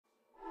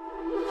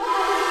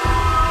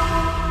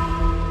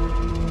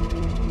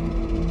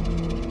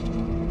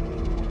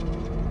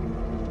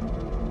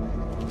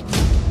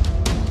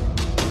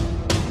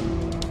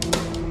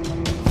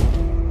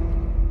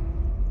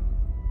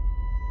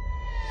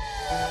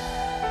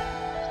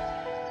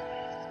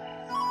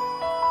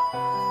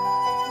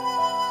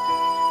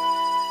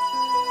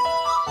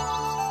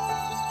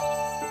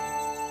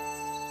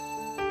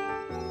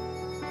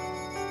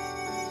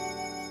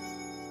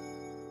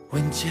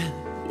间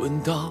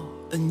问道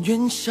恩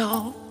怨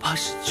消，怕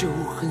是旧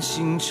恨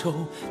新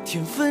仇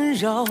添纷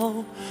扰。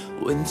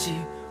问计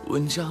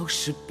问招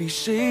是比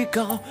谁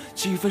高？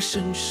几番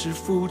身世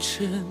浮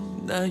沉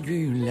难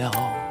预料。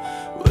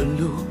问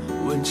路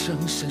问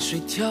程山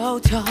水迢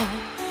迢，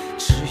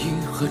只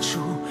因何处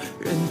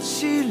人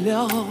寂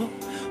寥？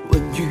问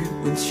雨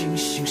问情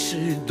心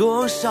事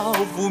多少？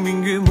浮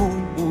明月暮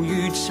暮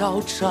雨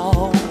朝朝。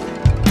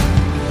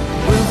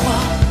问花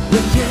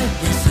问叶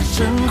颜色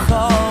正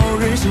好，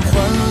人生欢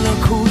乐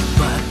苦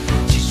短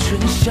几春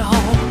宵。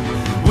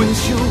问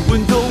秋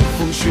问冬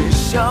风雪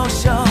萧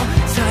萧，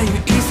彩云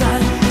易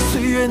散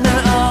岁月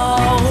难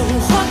熬。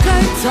花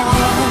开早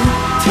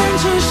天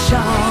知晓，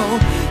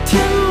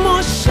天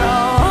莫笑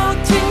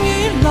天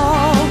已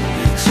老。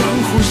江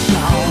湖笑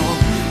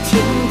天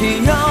地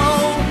遥，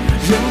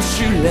人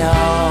去了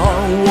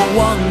我忘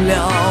了。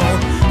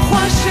花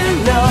谢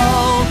了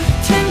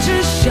天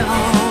知晓，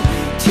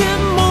天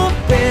莫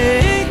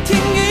悲天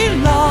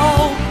已老。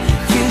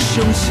英雄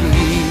起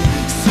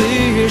岁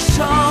月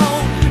少，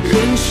人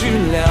去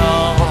了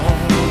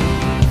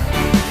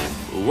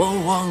我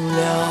忘了。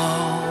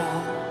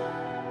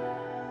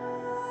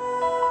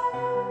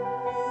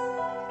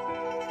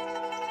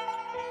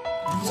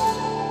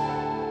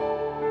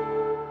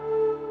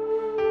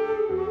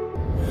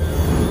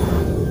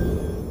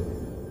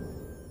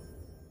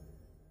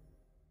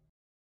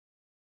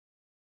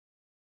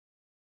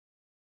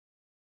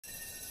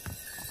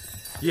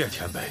叶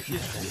前辈，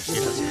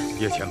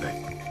叶前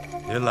辈，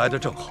您来的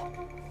正好。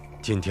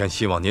今天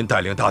希望您带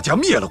领大家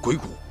灭了鬼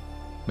谷。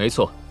没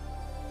错，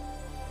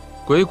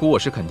鬼谷我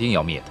是肯定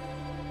要灭的。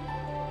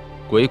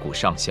鬼谷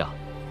上下，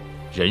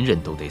人人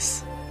都得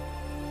死。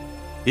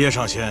叶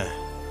上仙，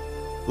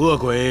恶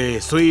鬼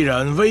虽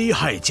然危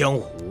害江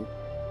湖，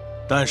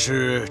但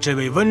是这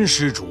位温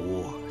施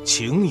主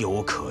情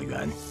有可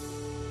原。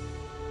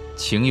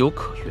情有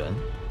可原？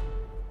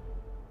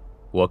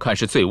我看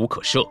是罪无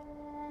可赦。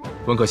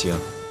温客行，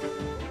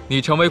你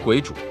成为鬼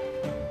主，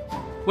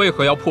为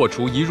何要破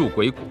除一入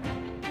鬼谷、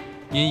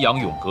阴阳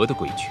永隔的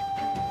规矩，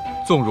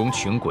纵容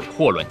群鬼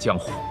祸乱江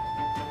湖？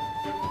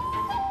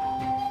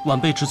晚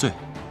辈知罪。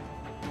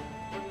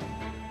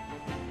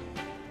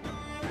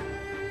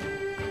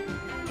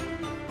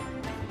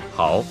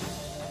好，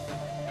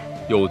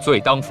有罪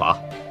当罚。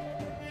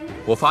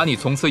我罚你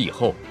从此以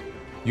后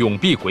永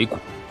闭鬼谷，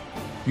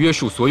约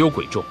束所有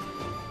鬼众，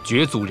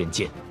绝足人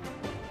间。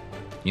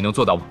你能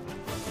做到吗？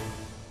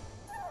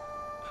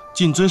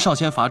谨遵上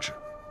仙法旨。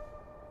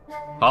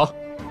好，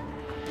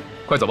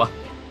快走吧。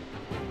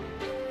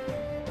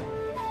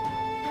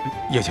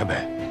叶前辈，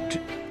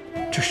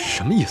这是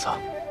什么意思啊？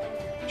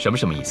什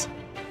么意思？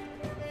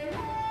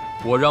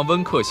我让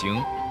温客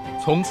行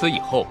从此以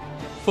后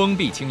封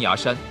闭青崖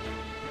山，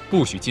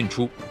不许进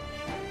出。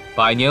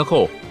100年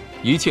后，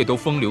一切都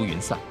风流云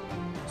散，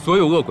所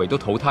有恶鬼都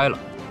投胎了，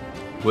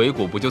鬼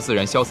谷不就自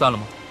然消散了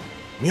吗？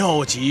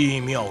妙极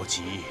妙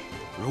极！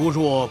如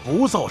若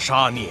不造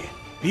杀孽，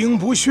兵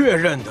不血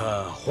刃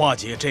地化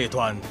解这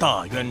段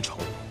大冤仇，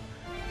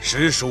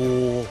实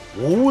属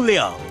无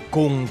量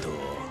功德。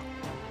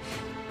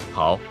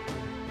好，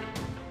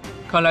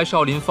看来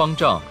少林方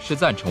丈是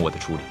赞成我的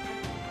处理。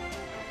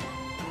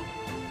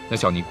那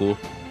小尼姑，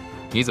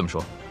你怎么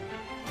说？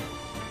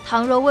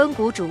倘若温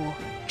谷主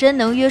真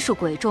能约束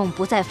鬼众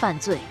不再犯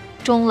罪，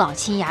终老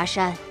青崖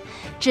山，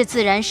这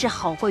自然是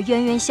好过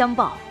冤冤相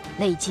报，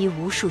累积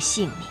无数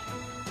性命。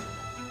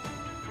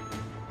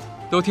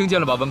都听见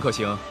了吧，温客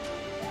行？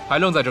还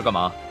愣在这干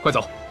嘛？快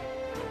走！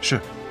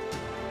是。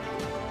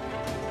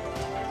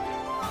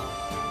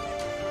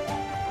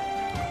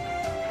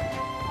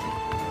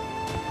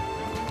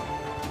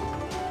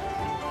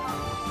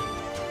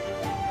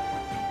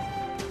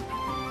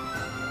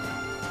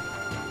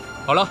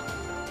好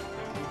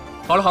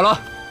了，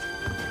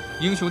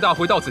英雄大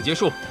会到此结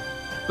束，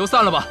都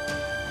散了吧。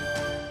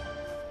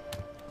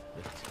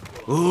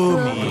阿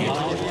弥陀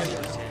佛。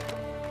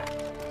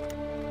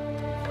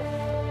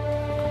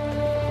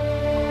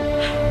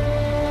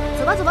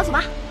走吧。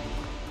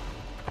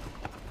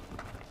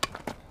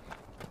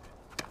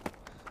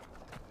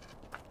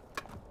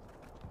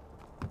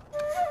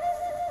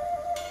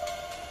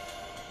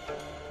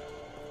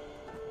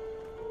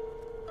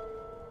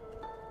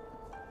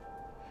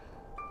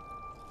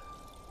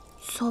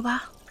走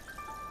吧。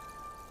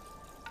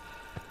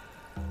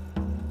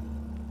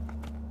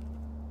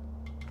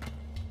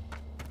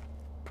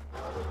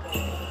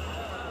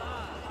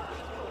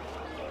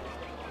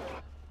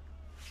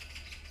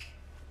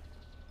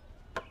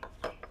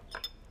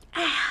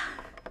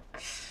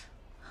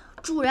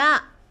主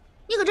人，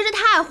你可真是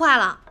太坏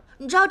了！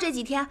你知道这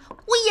几天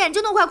我眼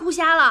睛都快哭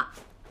瞎了，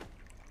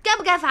该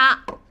不该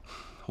罚？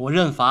我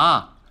认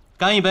罚，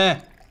干一杯。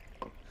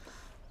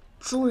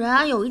主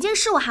人，有一件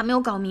事我还没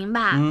有搞明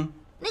白。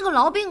那个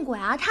痨病鬼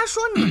啊，他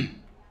说你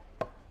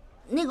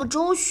那个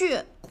周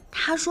旭，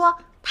他说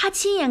他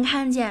亲眼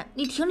看见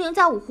你停灵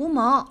在五湖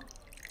盟。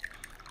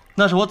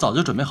那是我早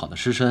就准备好的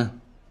尸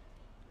身，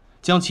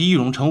将其易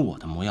容成我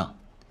的模样，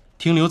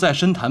停留在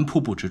深潭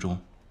瀑布之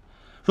中。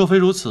若非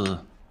如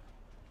此，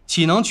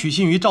岂能取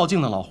信于赵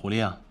静的老狐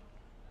狸啊？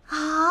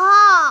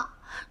啊！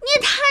你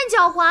也太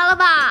狡猾了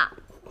吧！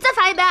再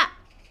罚一杯。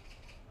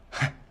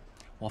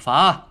我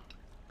罚。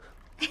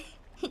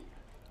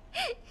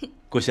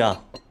故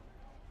乡，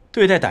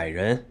对待歹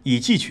人以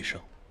计取胜，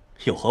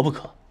有何不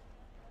可？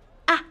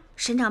哎，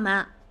沈掌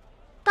门，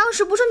当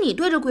时不是你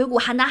对着鬼谷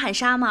喊打喊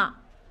杀吗？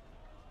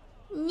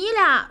你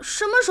俩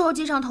什么时候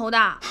记上头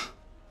的？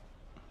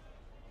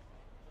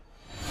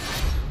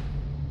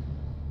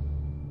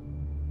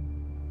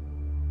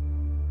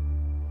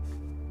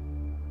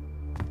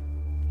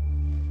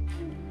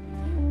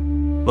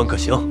温可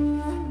行，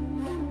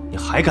你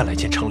还敢来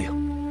见程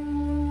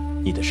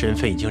领？你的身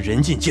份已经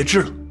人尽皆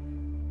知了。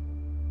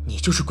你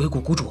就是鬼谷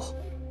谷主？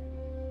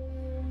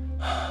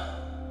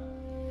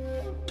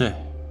对，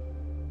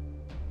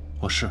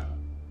我是。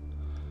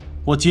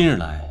我今日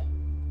来，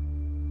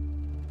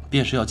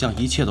便是要将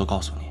一切都告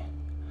诉你，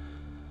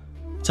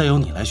再由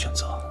你来选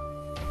择，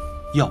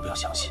要不要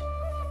相信。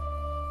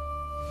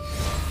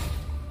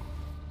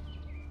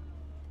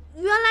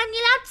原来你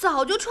俩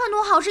早就串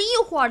通好是一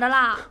伙的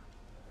啦！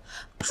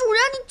主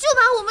人，你就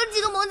把我们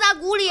几个蒙在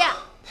鼓里。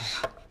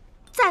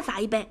再罚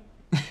一杯。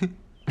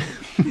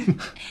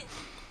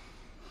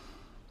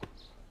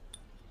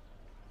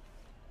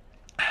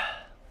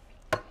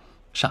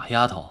傻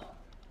丫头，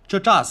这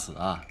诈死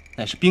啊，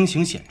乃是兵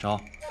行险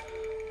招。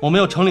我没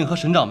有程领和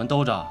沈掌门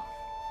兜着，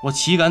我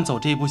岂敢走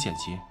这一步险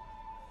棋？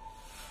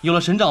有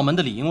了沈掌门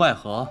的里应外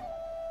合，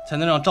才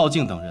能让赵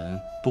静等人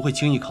不会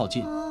轻易靠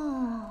近，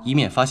以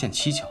免发现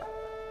蹊跷。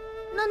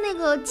那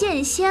个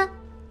剑仙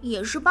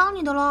也是帮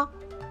你的喽？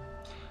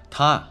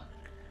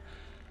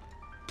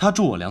他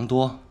助我良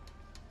多，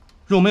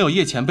若没有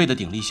叶前辈的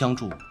鼎力相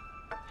助，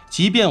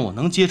即便我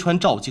能揭穿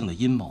赵静的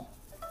阴谋，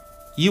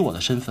以我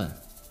的身份，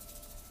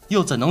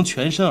又怎能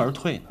全身而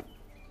退呢？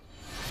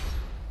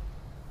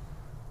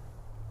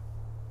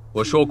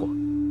我说过，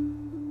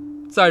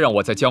再让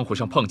我在江湖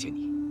上碰见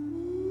你，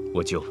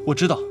我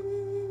知道。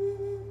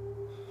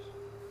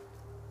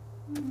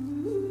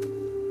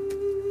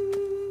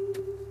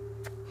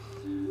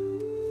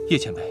叶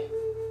前辈，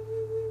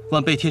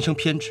晚辈天生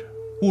偏执，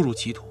误入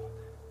歧途，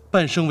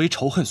半生为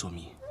仇恨所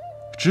迷，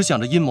只想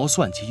着阴谋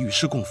算计，与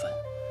世共愤，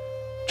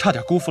差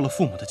点辜负了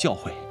父母的教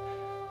诲。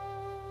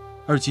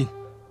而今，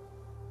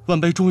晚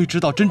辈终于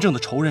知道真正的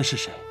仇人是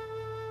谁，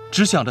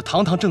只想着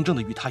堂堂正正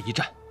的与他一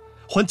战，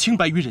还清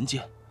白于人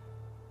间，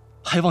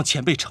还望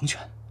前辈成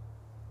全。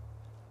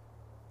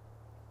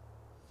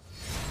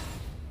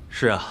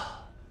是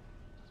啊，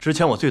之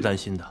前我最担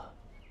心的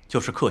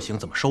就是克行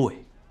怎么收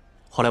尾，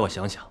后来我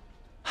想想，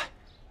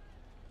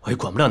我也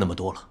管不了那么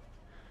多了，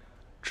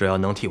只要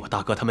能替我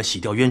大哥他们洗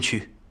掉冤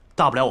屈，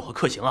大不了我和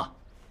克行啊，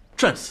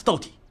战死到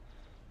底，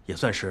也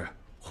算是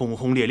轰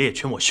轰烈烈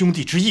全我兄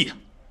弟之义啊。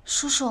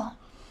叔叔，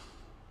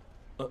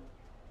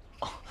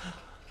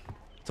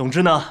总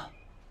之呢，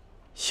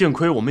幸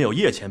亏我们有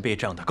叶前辈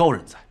这样的高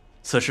人在，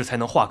此事才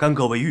能化干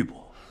戈为玉帛，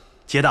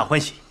皆大欢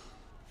喜。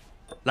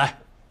来，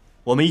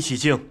我们一起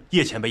敬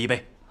叶前辈一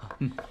杯。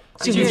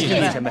敬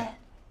叶前辈。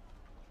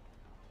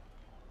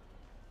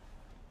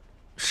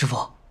师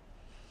父。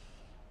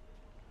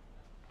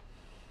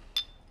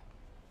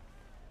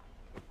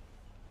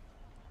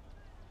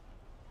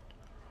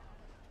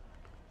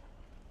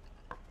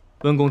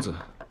温公子，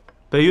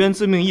北渊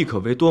自命亦可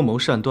为多谋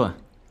善断，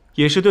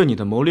也是对你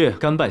的谋略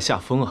甘拜下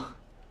风啊。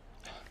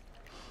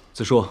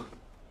子硕，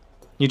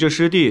你这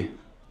师弟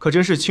可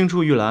真是青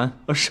出于蓝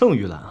而胜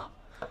于蓝啊！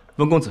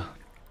温公子，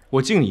我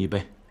敬你一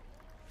杯。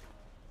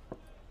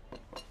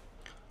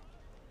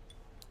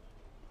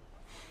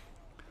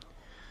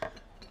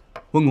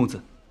温公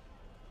子，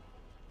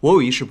我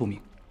有一事不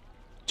明，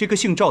这个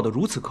姓赵的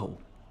如此可恶，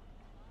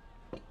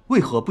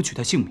为何不取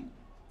他性命？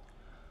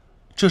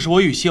这是我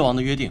与蝎王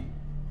的约定。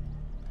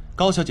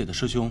高小姐的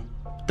师兄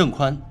邓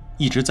宽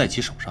一直在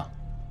其手上，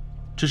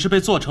只是被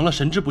做成了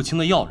神志不清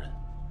的药人。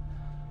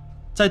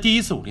在第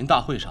一次武林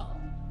大会上，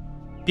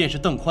便是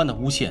邓宽的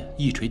诬陷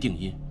一锤定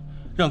音，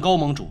让高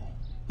盟主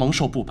蒙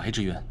受不白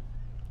之冤。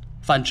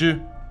反之，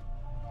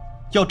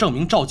要证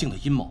明赵静的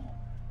阴谋，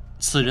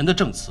此人的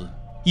证词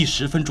亦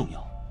十分重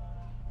要。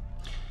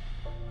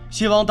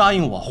蝎王答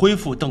应我恢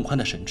复邓宽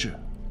的神智，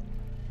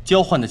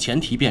交换的前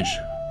提便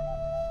是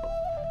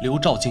留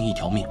赵静一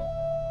条命。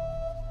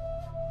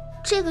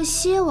这个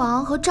蝎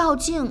王和赵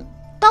静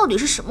到底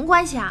是什么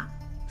关系啊？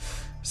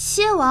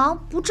蝎王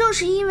不正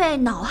是因为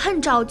恼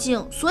恨赵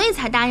静，所以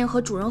才答应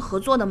和主人合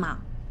作的吗？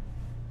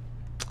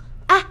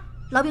哎，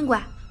老病鬼，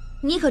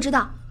你可知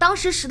道当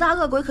时10大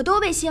恶鬼可都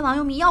被蝎王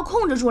用迷药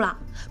控制住了？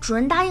主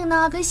人答应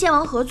呢跟蝎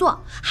王合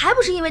作，还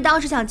不是因为当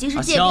时想及时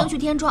借兵去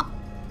天窗？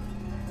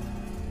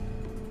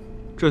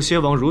这蝎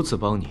王如此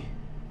帮你，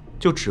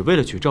就只为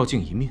了取赵静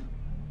一命？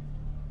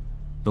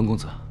温公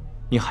子，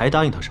你还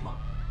答应他什么？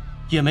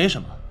也没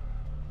什么。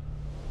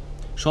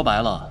说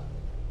白了，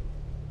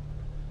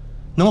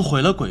能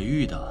毁了鬼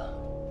域的，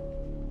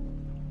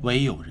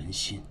唯有人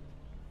心。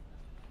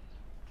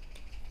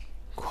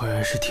果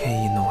然是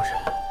天意弄人，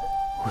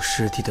我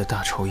师弟的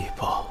大仇已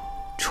报，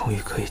终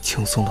于可以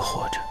轻松的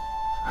活着，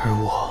而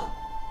我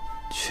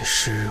却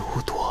时日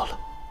无多了。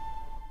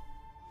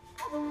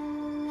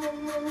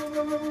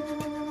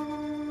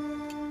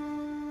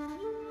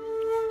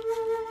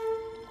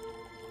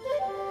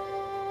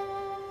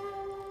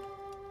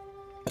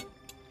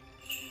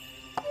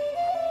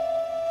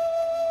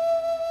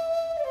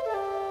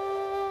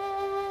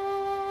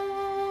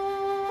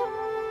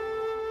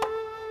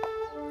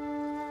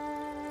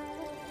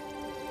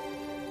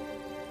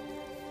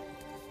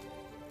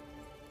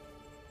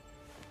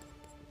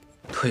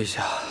退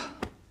下。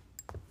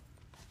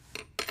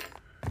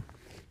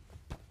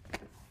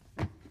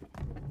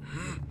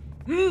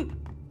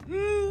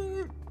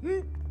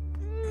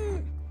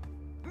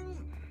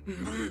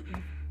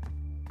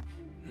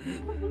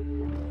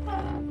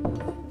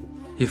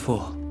义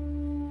父，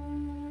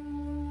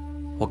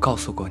我告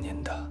诉过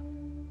您的，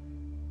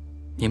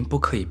您不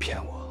可以骗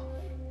我。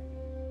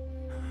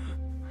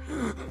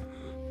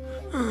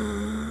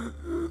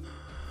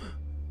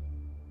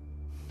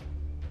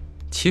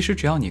其实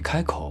只要你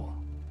开口，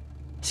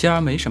希儿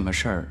没什么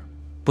事儿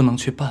不能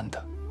去办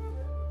的，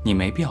你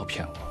没必要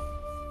骗我。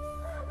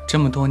这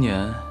么多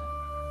年，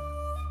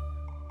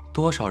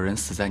多少人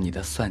死在你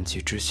的算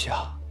计之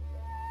下，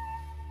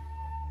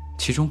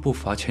其中不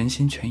乏全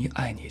心全意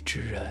爱你之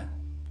人。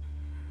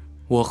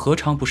我何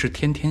尝不是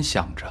天天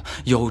想着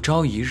有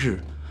朝一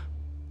日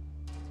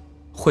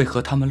会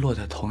和他们落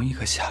在同一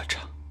个下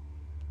场？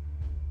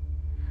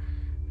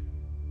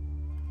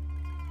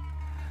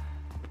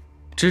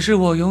只是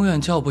我永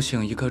远叫不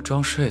醒一个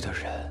装睡的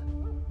人，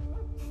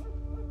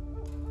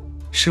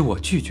是我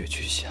拒绝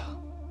去想，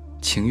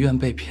情愿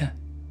被骗，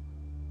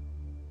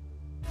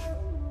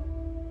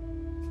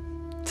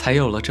才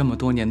有了这么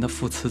多年的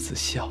父慈子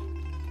孝。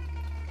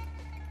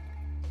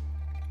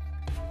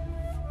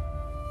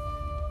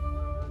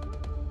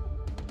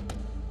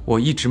我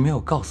一直没有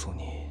告诉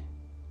你，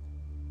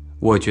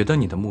我觉得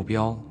你的目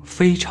标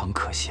非常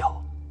可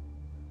笑，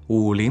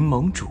武林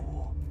盟主。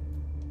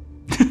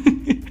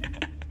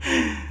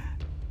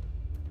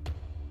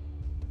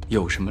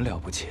有什么了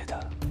不起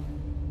的？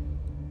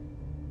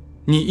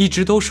你一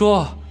直都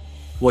说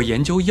我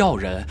研究药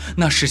人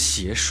那是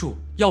邪术，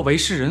要为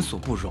世人所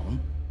不容。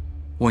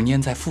我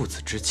念在父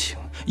子之情，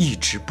一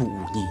直不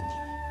忤逆你。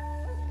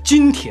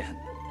今天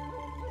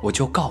我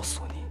就告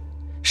诉你，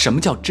什么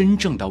叫真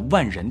正的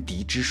万人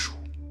敌之术。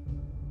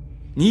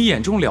你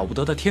眼中了不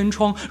得的天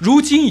窗，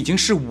如今已经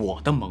是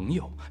我的盟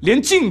友，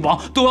连靖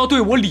王都要对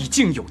我礼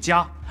敬有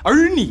加，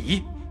而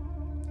你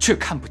却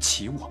看不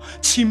起我，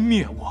轻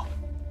蔑我，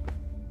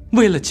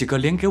为了几个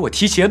连给我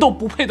提鞋都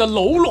不配的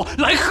喽啰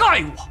来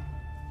害我。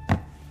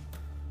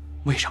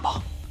为什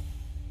么？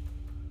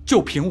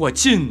就凭我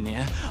近您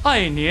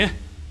爱您，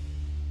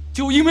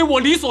就因为我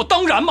理所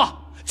当然吗？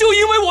就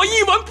因为我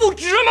一文不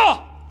值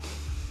吗？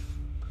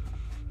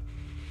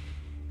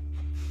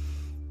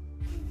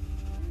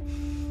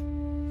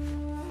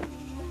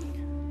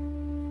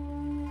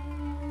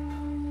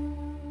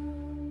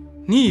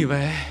你以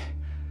为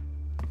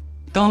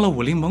当了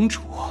武林盟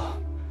主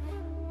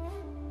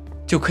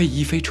就可以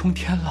一飞冲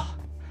天了？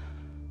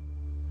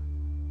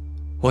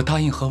我答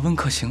应和温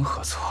客行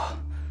合作，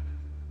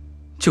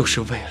就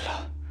是为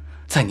了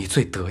在你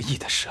最得意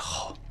的时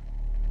候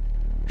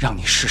让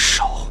你失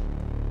手，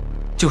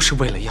就是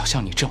为了要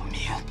向你证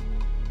明，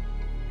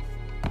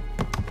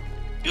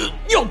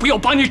要不要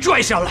把你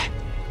拽下来？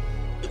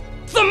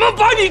怎么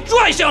把你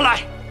拽下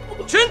来？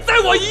全在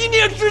我一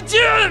念之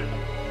间。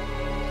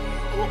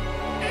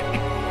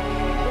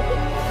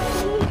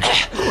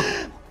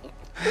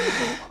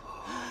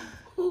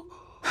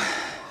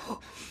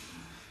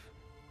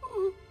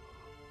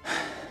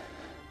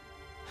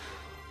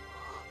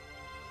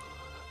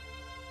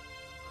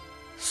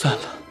算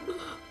了，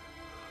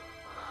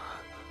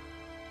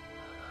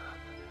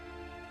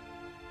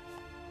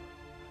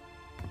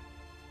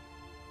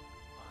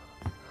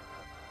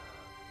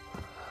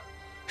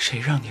谁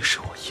让你是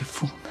我义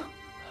父呢？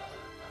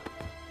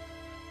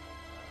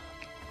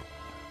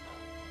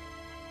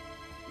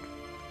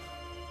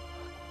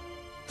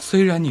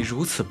虽然你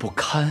如此不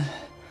堪，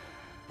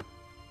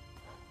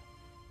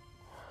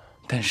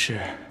但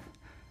是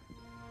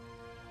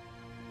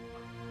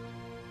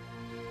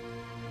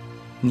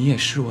你也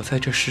是我在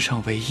这世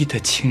上唯一的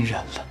亲人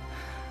了。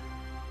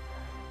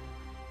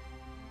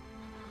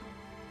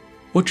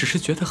我只是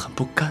觉得很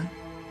不甘。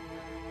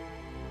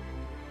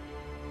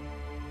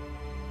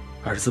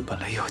儿子本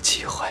来有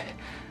机会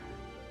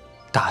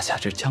打下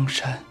这江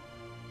山，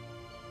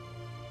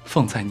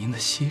放在您的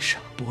膝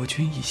上博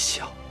君一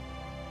笑，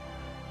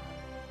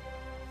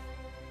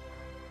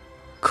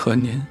可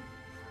您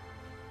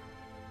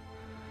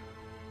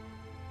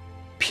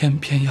偏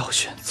偏要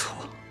选错。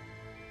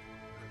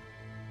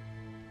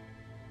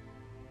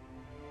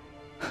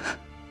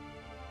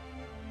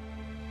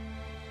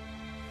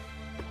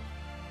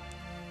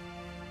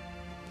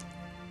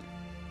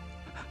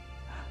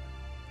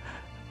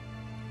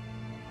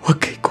我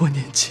给过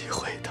您机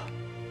会的，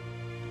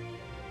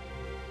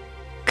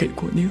给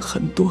过您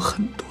很多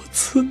很多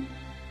次，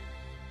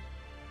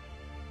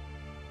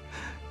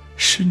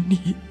是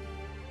你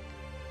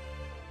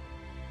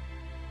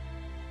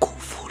辜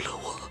负了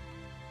我。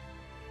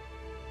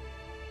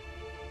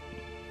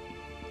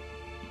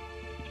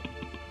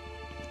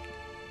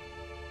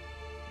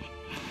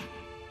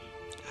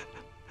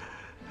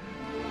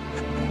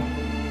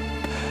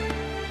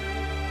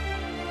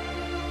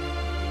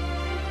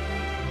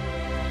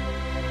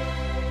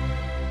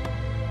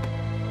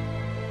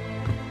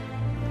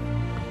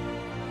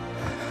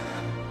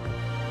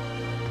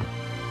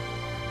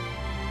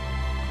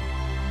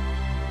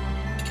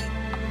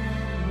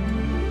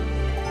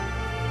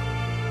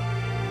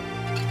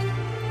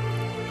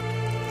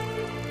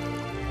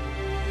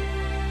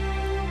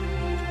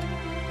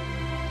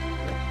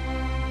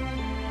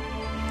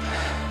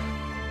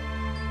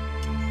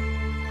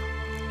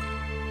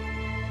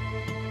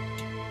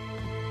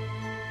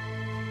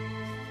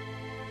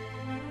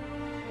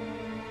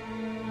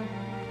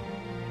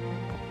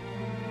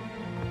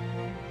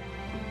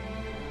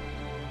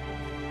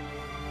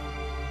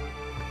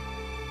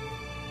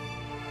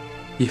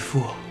义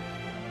父，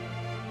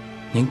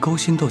您勾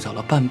心斗角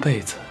了半辈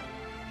子，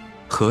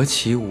何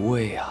其无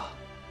畏啊！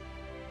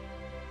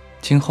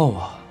今后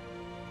啊，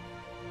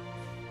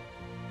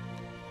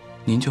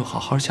您就好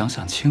好享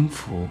享清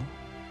福。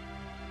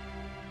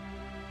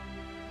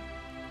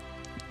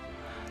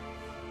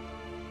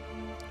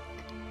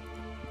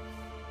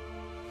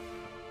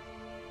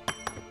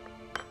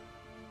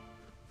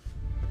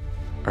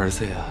儿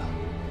子呀，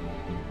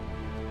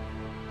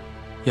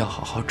要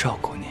好好照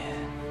顾您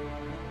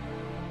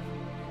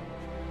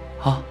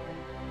啊。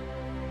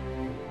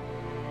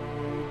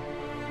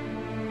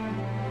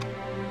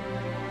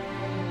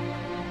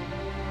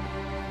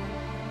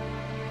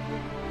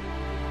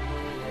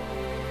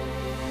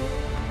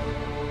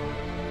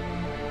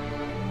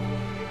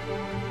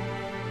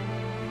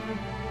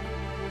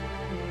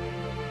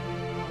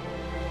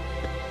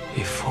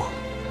义父，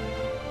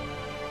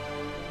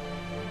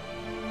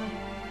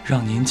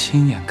让您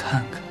亲眼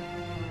看看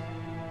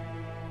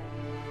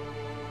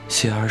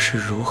喜儿是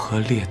如何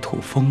裂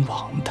土封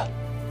王的。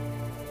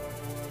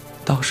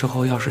到时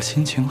候要是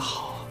心情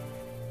好，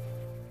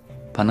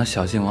把那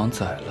小晋王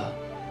宰了，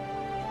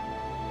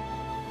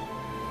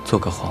做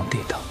个皇帝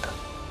等等，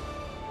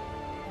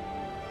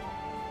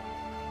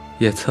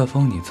也册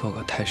封你做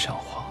个太上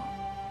皇。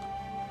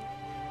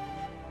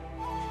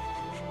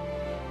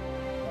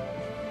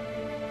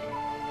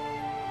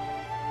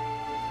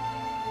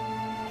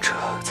这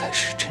才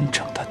是真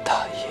正的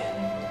大业。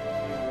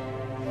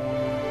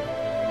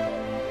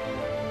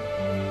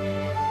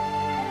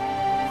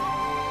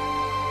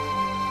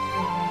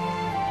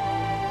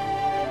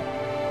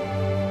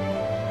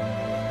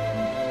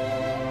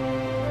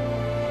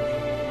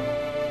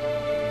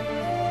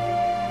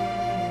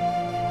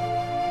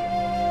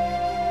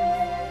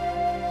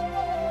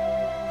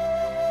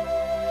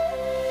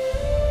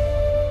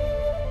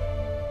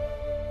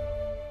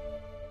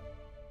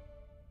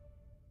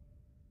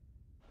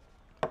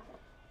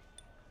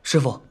师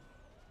傅，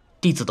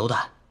弟子斗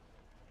胆。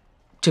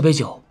这杯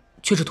酒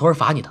却是徒儿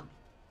罚你的，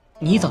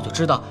你一早就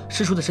知道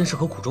师叔的身世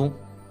和苦衷，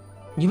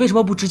你为什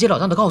么不直截了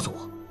当的告诉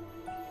我？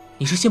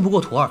你是信不过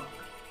徒儿，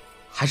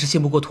还是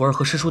信不过徒儿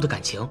和师叔的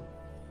感情？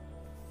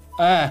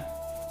哎，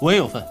我也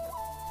有份，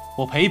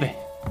我赔一杯。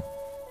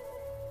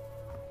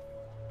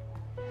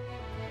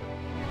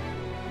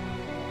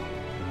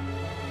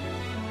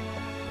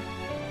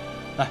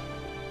来。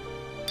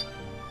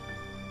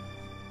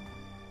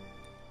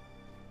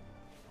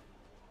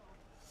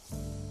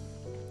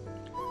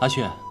阿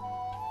雀，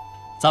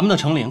咱们的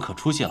城领可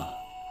出息了，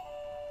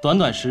短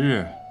短10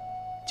日，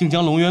竟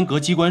将龙渊阁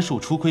机关术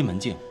初窥门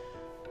径。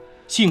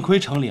幸亏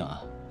城领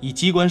啊，以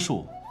机关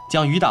术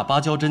将鱼打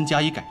芭蕉针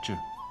加以改制，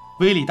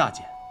威力大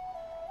减。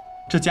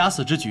这假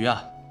死之局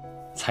啊，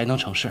才能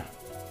成事。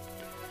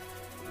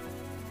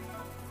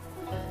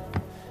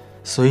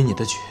所以你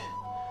的局，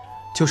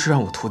就是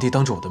让我徒弟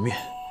当着我的面，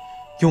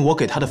用我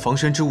给他的防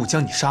身之物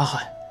将你杀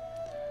害。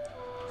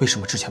为什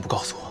么之前不告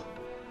诉我？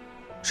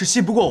是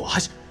信不过我，还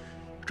是？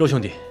周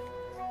兄弟，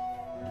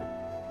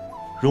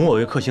容我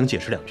为克星解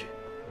释2句。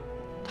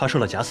他设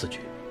了假死局，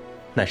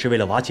乃是为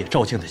了瓦解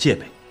赵境的戒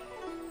备，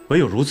唯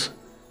有如此，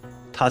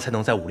他才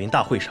能在武林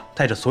大会上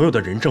带着所有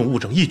的人证物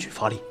证一举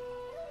发力，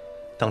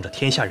当着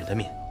天下人的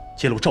面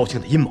揭露赵境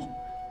的阴谋，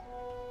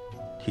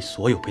替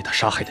所有被他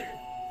杀害的人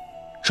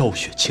昭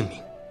雪清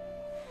明。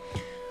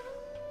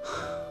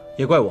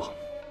也怪我，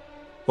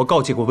我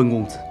告诫过温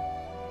公子，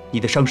你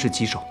的伤势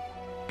棘手，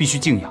必须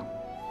静养，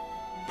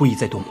不宜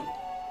再动武。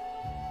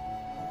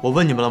我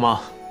问你们了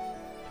吗？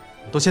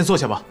都先坐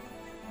下吧。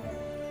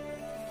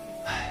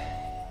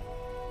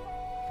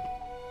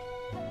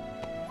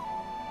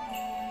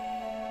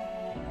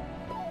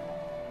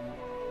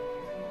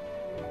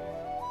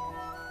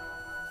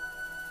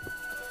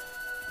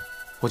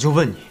我就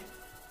问你，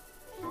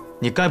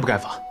你该不该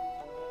罚？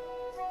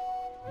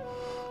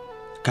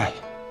该。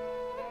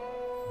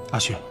阿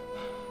雪，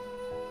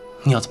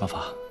你要怎么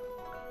罚？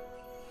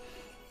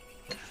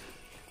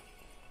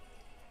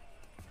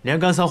连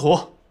干3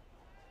壶。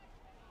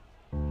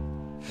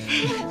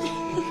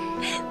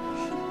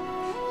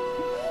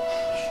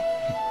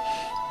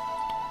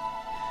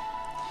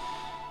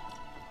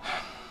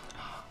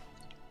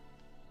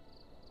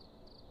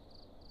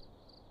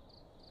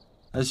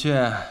阿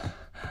雪，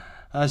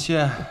阿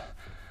雪，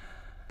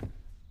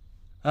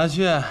阿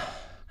雪，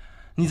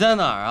你在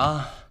哪儿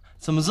啊？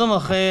怎么这么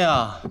黑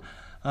啊？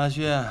阿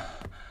雪，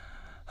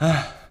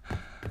哎，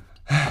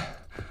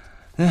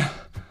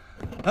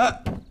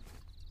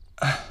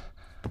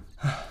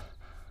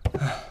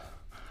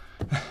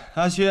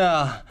阿雪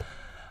啊，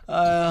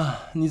哎呀，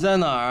你在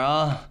哪儿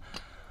啊？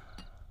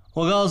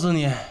我告诉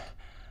你，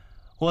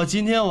我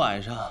今天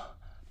晚上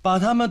把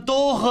他们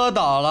都喝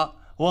倒了。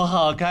我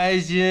好开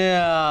心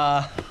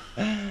啊！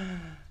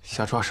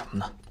瞎抓什么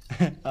呢？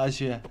阿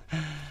雪，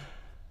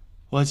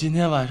我今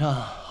天晚上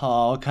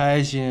好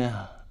开心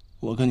啊！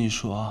我跟你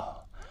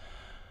说，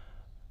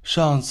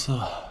上次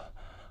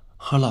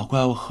和老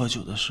怪物喝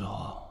酒的时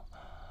候，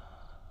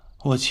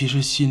我其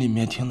实心里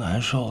面挺难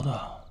受的。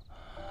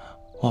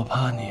我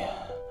怕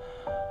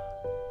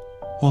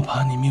我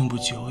怕你命不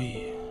久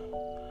矣，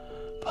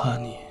怕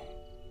你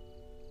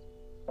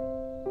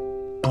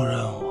不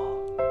认我，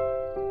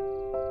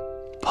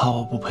怕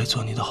我不配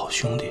做你的好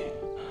兄弟。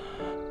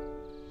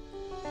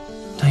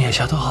但眼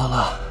下都好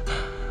了，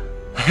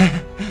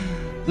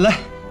来，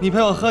你陪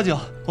我喝酒，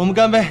我们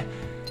干杯！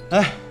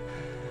来，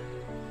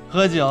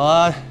喝酒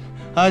啊，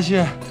阿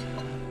旭！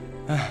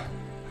哎，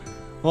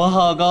我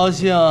好高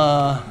兴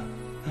啊！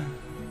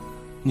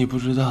你不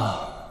知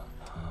道，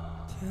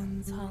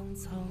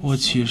我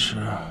其实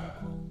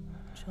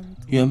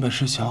原本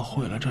是想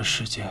毁了这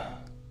世界，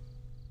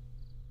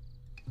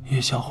也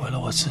想毁了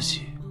我自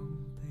己。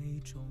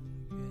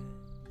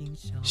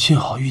幸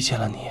好遇见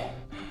了你。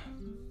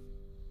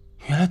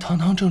原来堂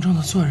堂正正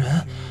的做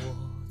人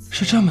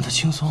是这么的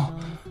轻松。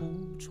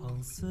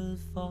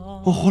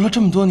我活了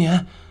这么多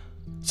年，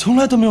从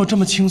来都没有这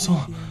么轻松，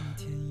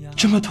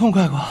这么痛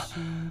快过。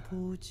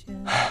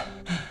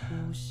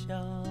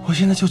我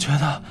现在就觉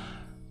得，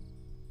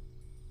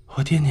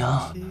我爹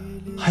娘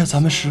还有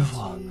咱们师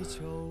傅，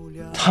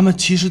他们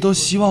其实都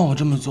希望我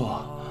这么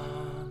做。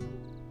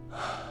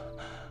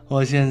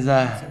我现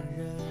在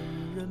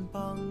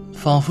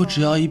仿佛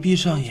只要一闭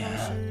上眼，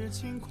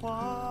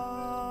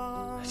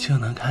就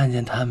能看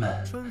见他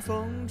们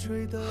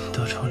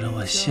都冲着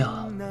我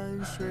笑。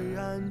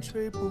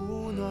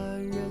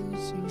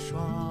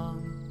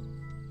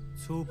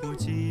猝不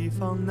及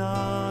防，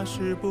那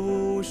是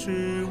不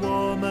是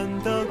我们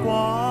的光？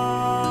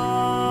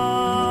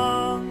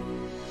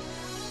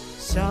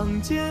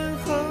相见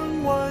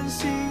恨晚，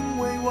心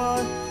未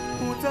晚，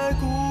不再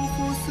辜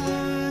负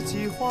四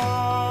季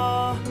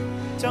花。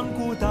将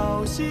古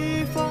道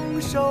西，风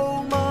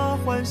收马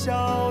欢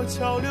笑，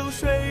桥流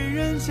水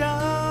人家。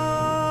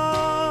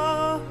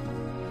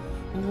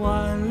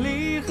万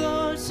里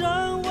河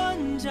山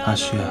万家，阿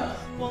旭，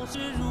往事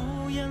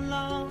如烟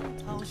浪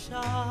淘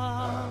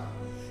沙。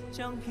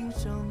将平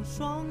生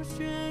霜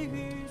雪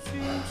与君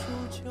煮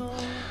酒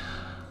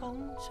红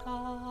茶。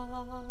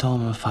等我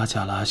们发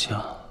家了，阿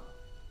香，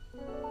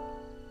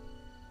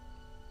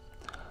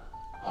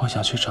我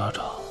想去找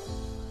找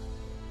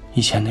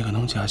以前那个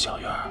农家小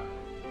院。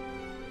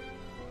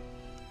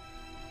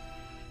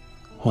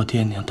我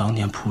爹娘当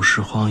年朴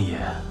实荒野，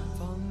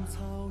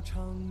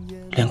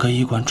连个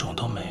医馆种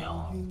都没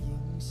有。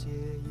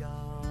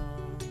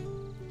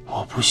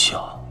我不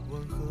小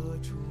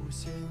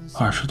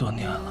，20多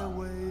年了，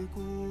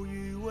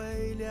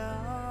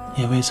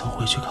也未曾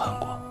回去看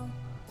过。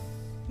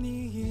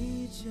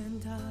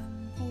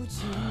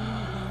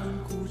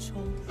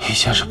以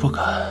前是不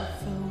敢，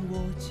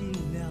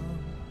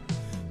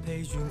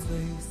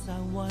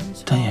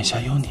但眼下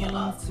有你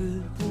了，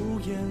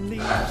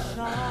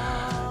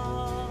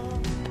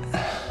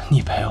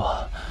你陪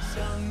我，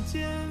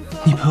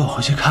你陪我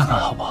回去看看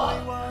好不好？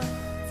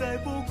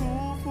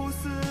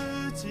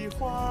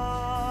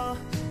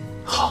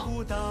好，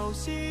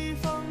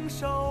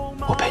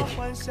我陪你。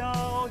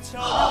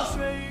好。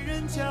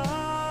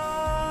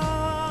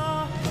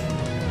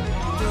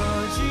得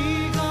极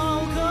高，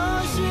可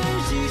是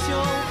几休，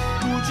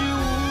不知无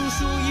数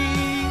因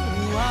无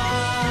爱，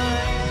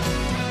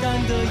但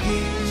得一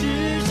知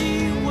己，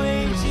未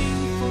尽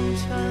风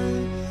尘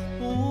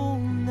无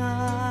奈。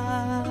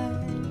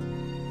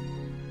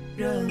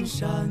人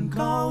山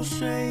高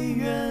水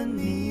远，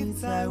你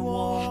在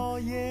我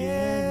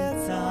也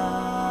在。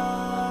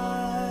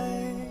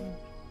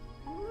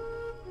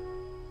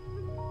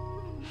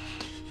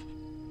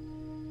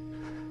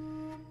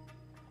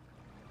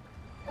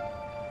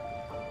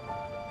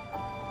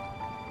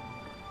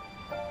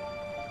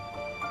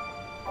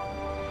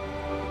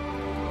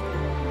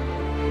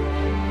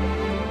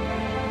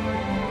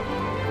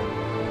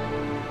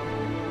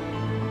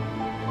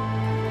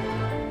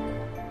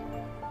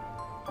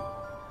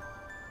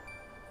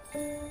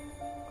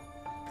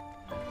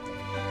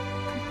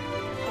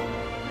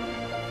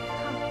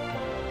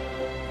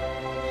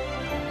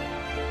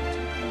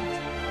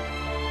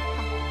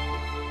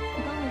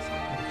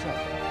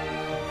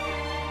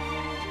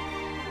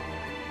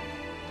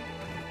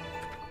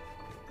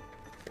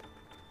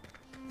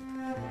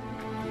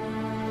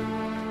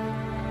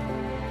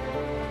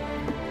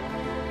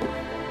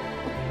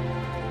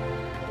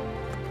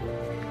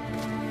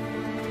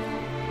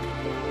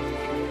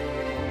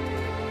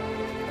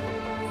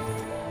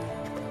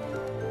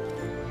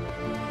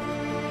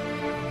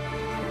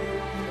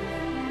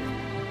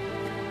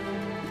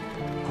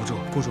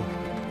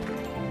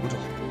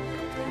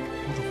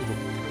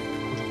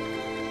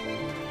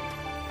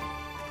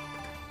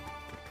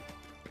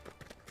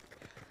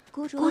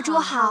雇主，雇主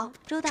好，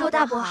周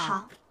大伯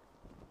好。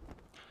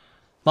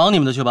忙你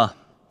们的去吧，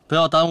不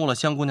要耽误了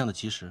香姑娘的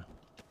吉时。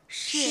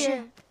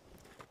是。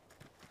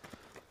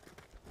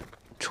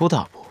周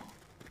大伯，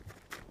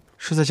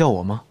是在叫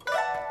我吗？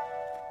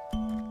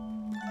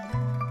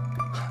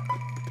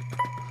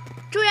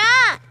主人，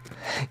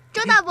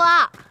周大伯。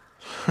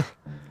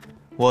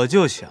我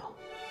就想，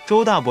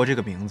周大伯这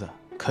个名字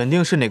肯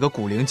定是哪个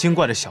古灵精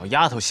怪的小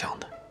丫头想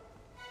的。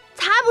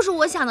才不是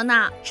我想的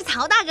呢，是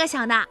曹大哥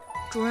想的。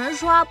主人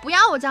说不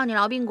要我叫你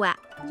痨病鬼，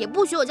也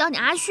不许我叫你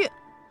阿旭，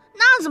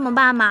那怎么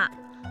办嘛？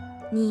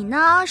你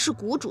呢是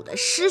谷主的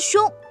师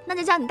兄，那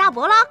就叫你大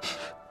伯了。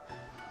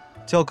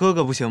叫哥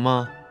哥不行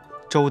吗？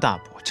周大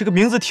伯这个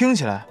名字听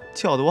起来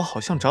叫得我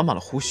好像长满了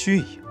胡须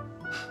一样。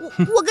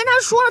我跟他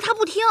说了，他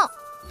不听。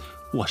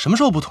我什么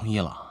时候不同意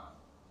了？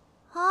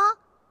啊，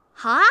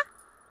好啊，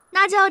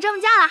那就这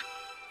么叫了。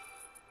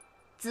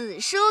子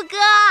舒哥。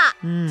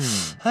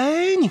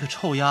哎，你个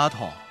臭丫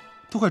头，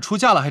都快出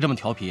嫁了还这么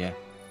调皮。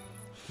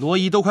罗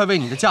姨都快为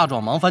你的嫁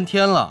妆忙翻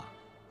天了，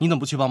你怎么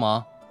不去帮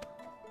忙？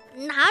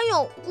哪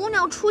有姑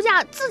娘出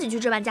嫁自己去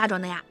置办嫁妆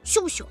的呀？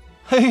羞不羞？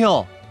哎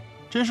呦，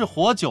真是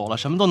活久了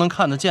什么都能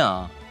看得见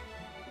啊！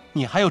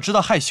你还有知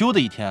道害羞的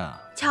一天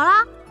啊？巧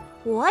了，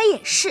我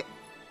也是，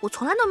我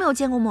从来都没有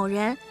见过某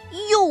人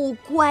又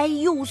乖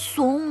又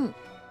怂。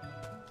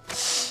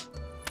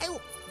哎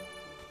呦，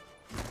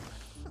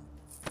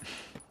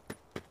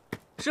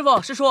师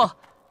傅师叔，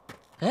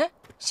哎，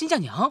新嫁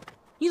娘，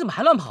你怎么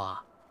还乱跑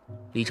啊？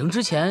礼成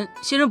之前，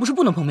新人不是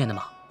不能碰面的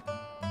吗？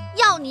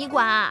要你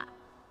管？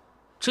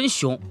真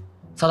凶！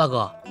曹大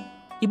哥，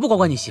你不管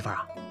管你媳妇儿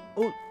啊？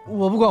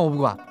我不管，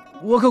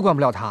我可管不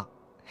了她。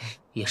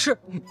也是，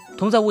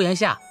同在屋檐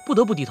下，不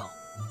得不低头。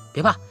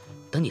别怕，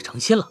等你成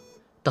亲了，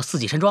到四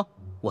季山庄，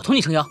我同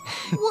你撑腰。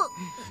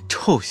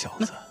臭小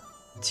子，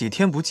几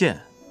天不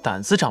见，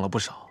胆子长了不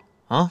少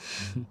啊！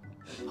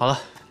好了，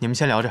你们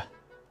先聊着。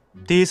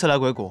第一次来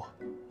鬼谷，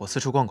我四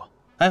处逛逛。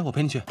哎，我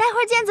陪你去。待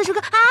会儿见，子舒哥。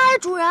哎，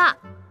主人，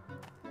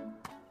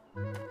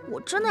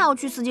我真的要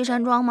去四季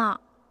山庄吗？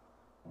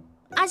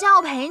阿香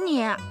要陪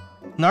你。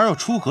哪有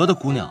出阁的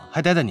姑娘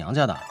还待在娘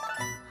家的？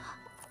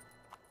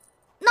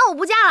那我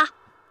不嫁了，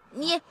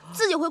你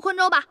自己回昆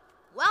州吧，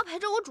我要陪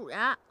着我主人。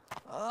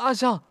阿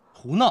香，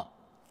胡闹！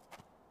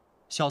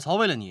小曹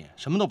为了你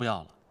什么都不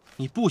要了，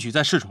你不许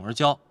再恃宠而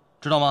骄，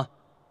知道吗？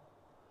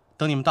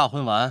等你们大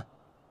婚完，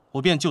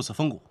我便就此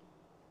封谷。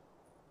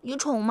你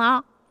宠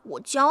吗？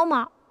我骄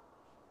吗？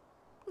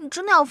你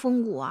真的要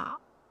封谷啊？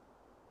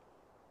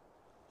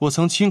我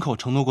曾亲口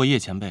承诺过叶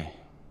前辈，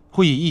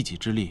会以一己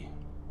之力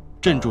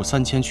镇住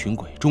3000群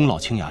鬼，终老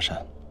青崖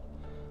山。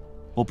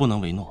我不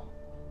能违诺，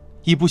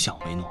亦不想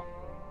违诺。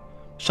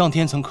上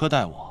天曾苛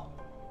待我，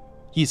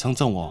亦曾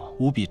赠我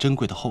无比珍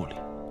贵的厚礼。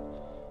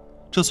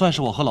这算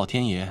是我和老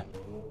天爷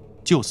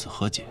就此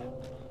和解，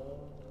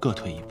各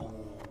退一步。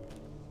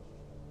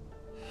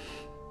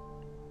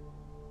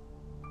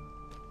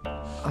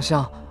阿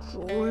香，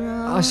主人，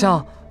阿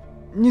香，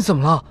你怎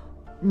么了？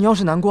你要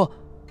是难过，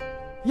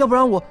要不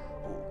然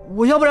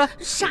我要不然……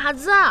傻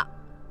子，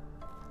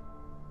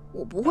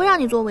我不会让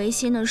你做违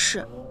心的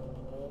事，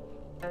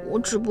我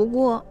只不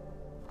过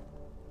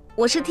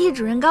我是替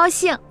主人高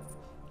兴。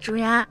主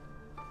人，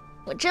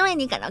我真为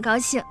你感到高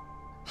兴。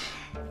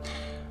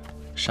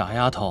傻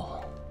丫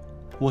头，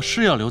我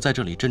是要留在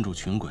这里镇住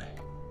群鬼，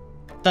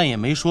但也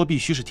没说必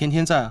须是天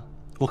天在啊，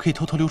我可以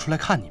偷偷溜出来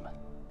看你们。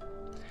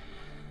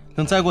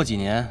等再过几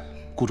年，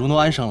谷中都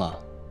安生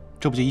了，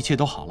这不就一切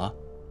都好了？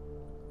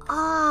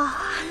啊！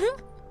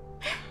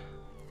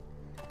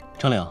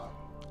程岭，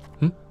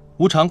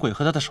无常鬼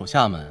和他的手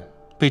下们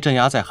被镇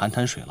压在寒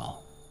潭水牢，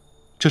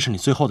这是你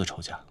最后的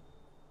仇家，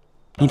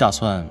你打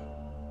算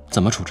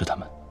怎么处置他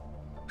们？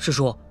师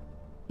叔，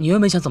你原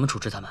本想怎么处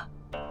置他们？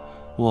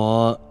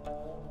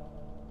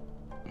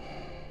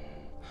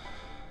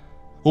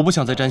我不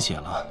想再沾血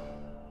了，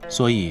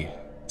所以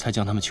才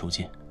将他们囚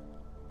禁。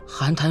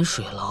寒潭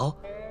水牢，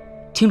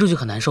听着就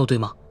很难受，对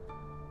吗？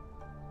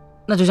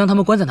那就将他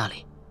们关在那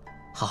里，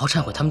好好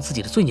忏悔他们自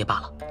己的罪孽罢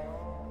了。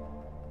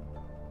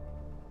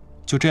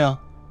就这样？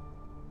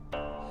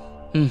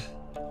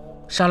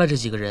杀了这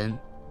几个人，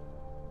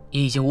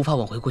也已经无法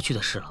挽回过去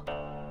的事了。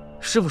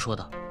师傅说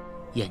的，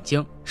眼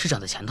睛是长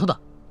在前头的，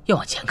要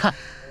往前看。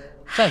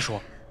再说，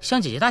像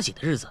姐姐大喜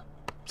的日子，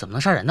怎么能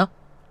杀人呢？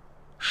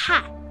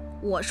嗨，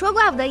我说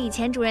怪不得以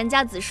前主人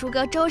叫子舒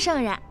哥周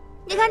圣人，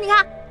你看，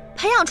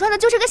培养出来的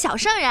就是个小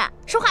圣人，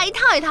说话一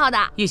套一套的。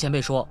叶前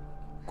辈说，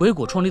鬼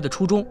谷创立的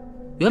初衷，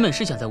原本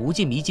是想在无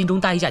尽迷津中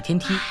搭一架天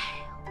梯，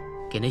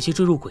给那些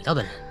坠入鬼道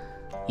的人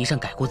一扇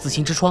改过自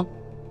新之窗。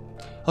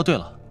哦，对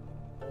了，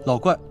老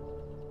怪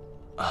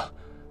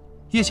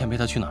叶前辈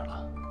他去哪儿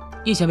了？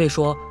叶前辈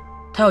说，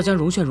他要将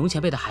荣炫荣前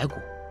辈的骸骨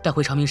带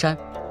回长明山，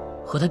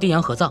和他爹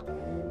娘合葬。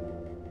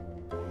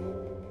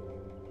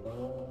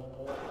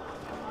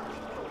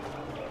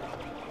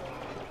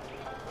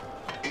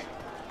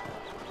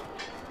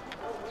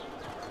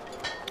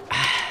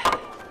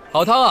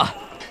好汤啊！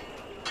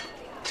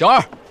小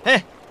二，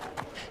哎，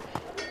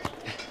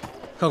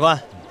客官，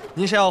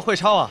您是要会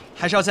抄啊，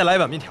还是要再来一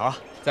碗面条啊？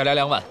再来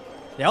2碗。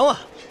2碗。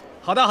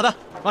好的，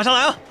马上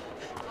来啊！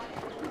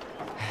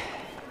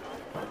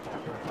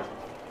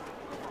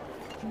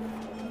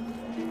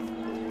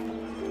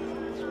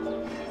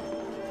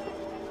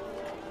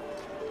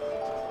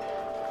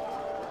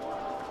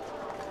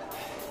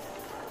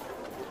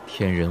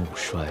天人五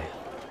衰啊！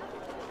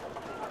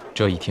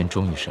这一天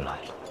终于是来了。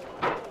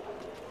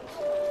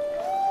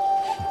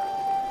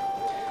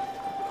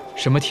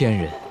什么天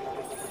人，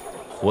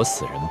活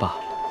死人罢了。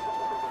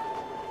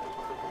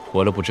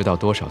活了不知道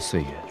多少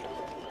岁月了，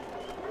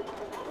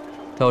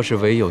倒是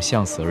唯有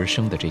向死而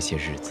生的这些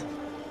日子，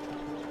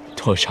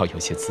多少有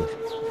些滋味。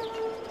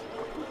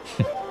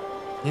哼，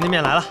您的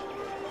面来了。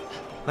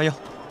哎呦，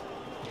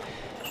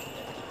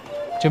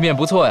这面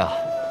不错呀。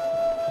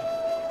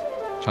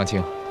长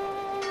青、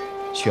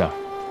雪儿，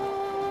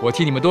我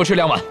替你们多吃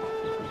2碗。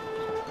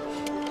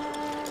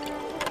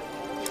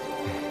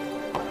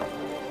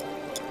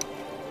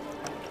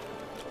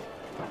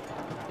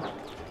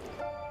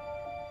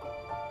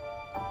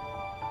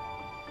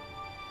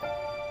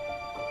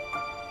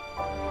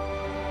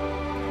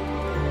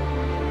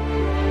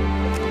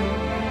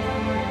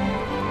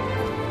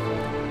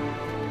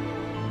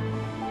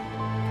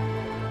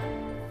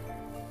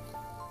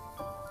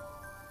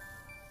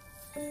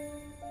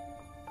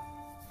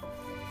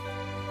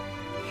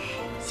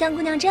香姑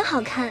娘真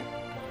好看，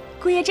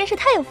姑爷真是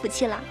太有福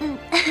气了。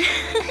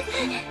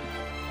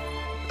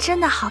真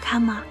的好看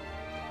吗？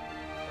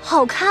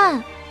好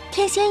看，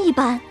天仙一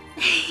般。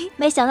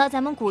没想到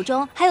咱们谷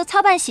中还有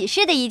操办喜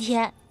事的一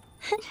天。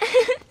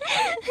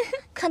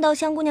看到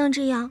香姑娘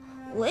这样，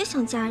我也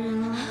想嫁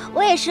人了。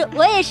我也是，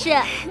我也是。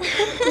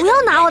不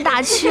要拿我打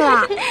趣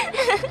了。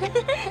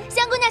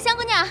香姑娘，香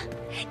姑娘，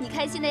你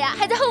开心的呀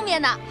还在后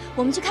面呢。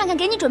我们去看看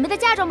给你准备的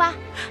嫁妆吧。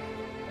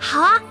好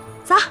啊，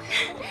走。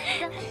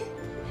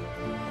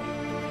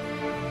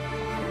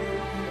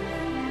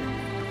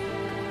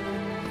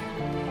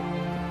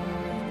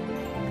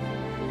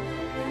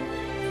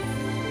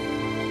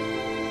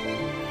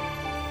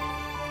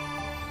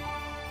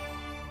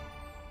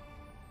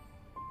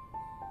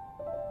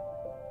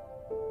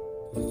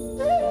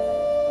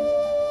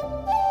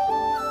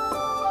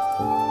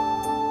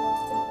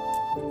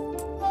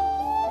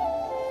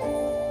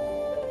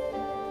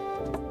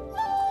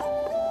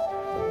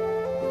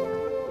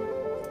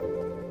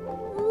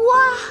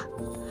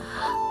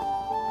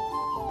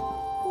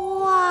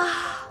哇，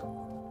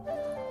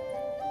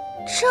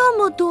这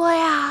么多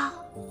呀！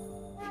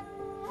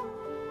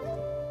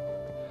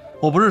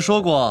我不是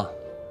说过，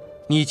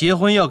你结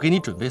婚要给你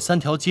准备3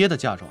条街的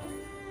嫁妆，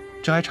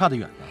这还差得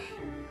远呢，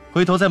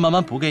回头再慢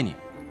慢补给你。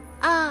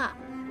啊，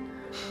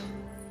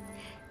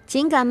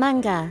紧赶慢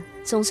赶，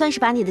总算是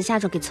把你的嫁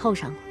妆给凑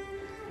上了。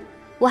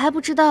我还不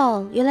知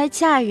道，原来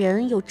嫁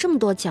人有这么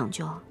多讲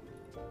究，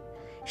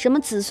什么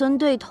子孙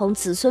对筒、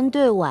子孙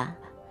对碗，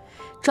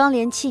妆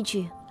奁器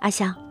具。阿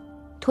香，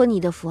托你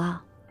的福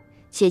啊，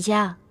姐姐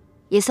啊，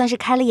也算是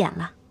开了眼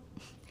了。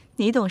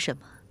你懂什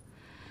么？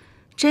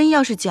真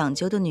要是讲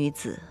究的女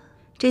子，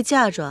这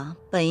嫁妆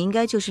本应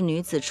该就是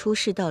女子出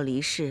世到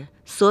离世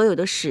所有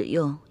的使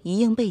用一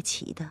应备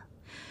齐的。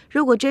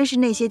如果真是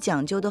那些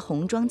讲究的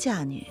红妆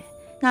嫁女，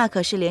那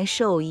可是连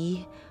寿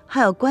衣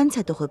还有棺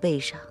材都会备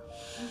上。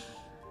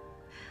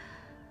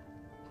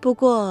不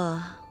过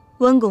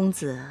温公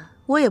子，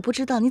我也不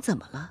知道你怎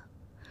么了，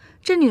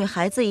这女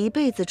孩子一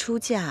辈子出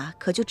嫁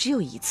可就只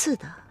有一次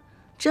的，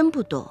真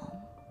不懂，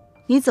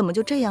你怎么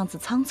就这样子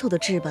仓促的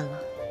置办了？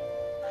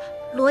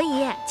罗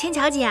姨、千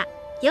乔姐，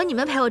有你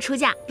们陪我出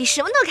嫁，比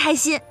什么都开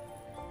心。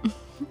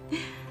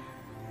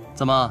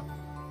怎么，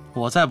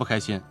我再不开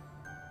心？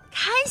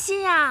开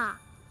心呀！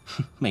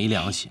没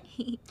良心！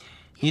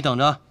你等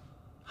着，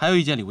还有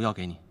一件礼物要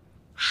给你。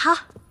好，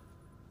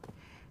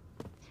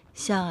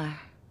香儿，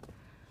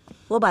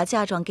我把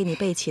嫁妆给你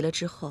备齐了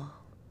之后，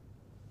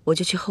我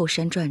就去后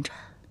山转转，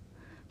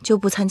就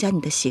不参加你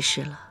的喜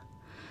事了，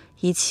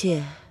一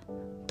切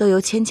都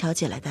由千乔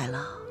姐来代劳。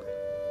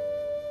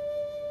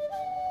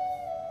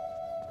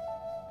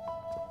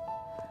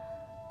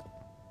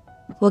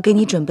我给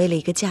你准备了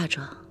一个嫁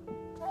妆，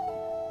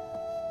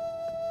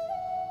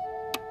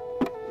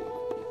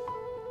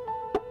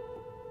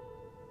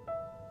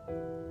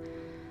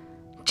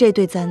这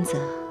对簪子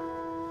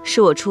是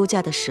我出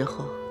嫁的时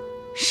候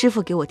师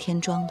傅给我添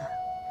装的，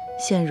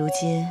现如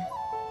今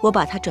我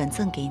把它转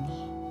赠给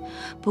你。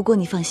不过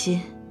你放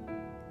心，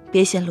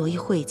别嫌罗姨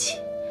晦气，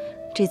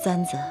这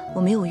簪子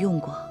我没有用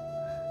过，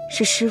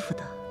是师傅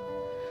的。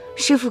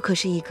师傅可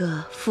是一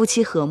个夫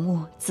妻和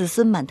睦、子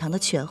孙满堂的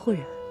全乎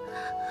人。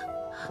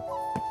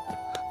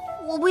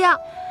我不要，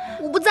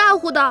我不在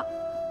乎的。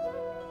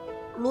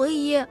罗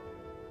姨，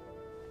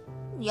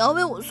你要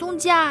为我送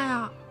嫁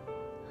呀！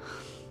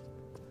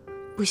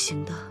不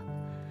行的，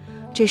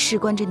这事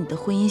关着你的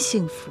婚姻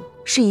幸福，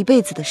是一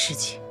辈子的事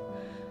情，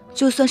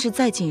就算是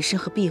再谨慎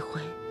和避讳，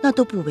那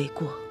都不为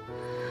过。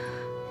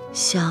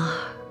香儿，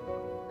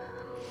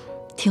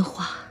听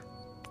话，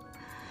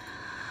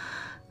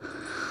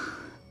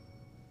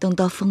等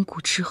到封谷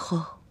之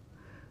后，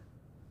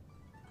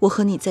我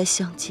和你再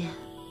相见，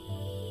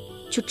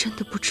就真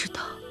的不知道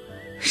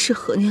是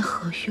何年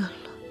何月了。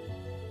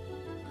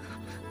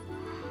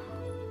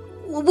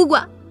我不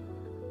管，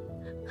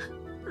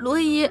罗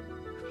姨，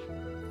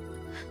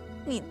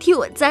你替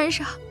我簪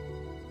上。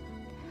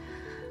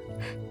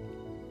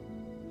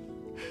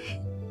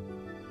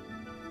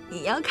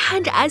你要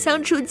看着阿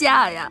香出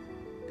嫁呀！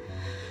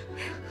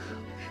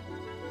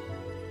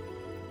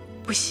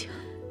不行，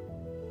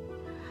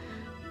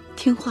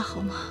听话好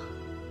吗？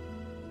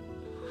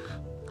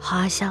好，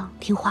阿香，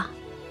听话，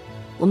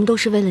我们都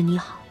是为了你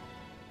好，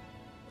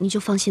你就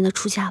放心的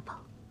出嫁吧。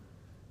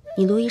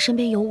你罗姨身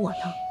边有我呢，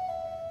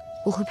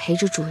我会陪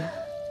着主人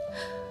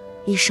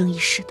一生一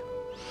世的。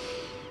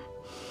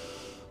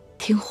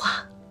听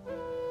话。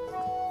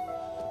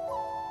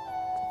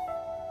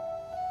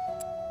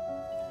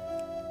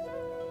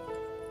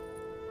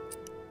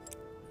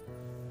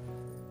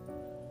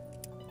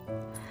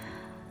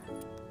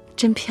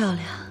真漂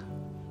亮。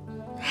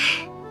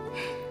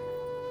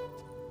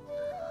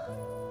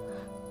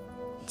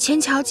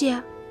钱乔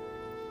姐，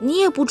你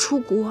也不出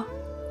国，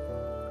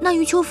那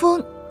余秋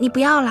风你不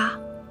要啦？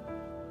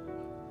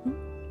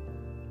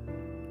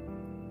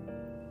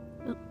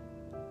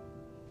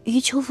余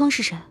秋风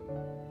是谁？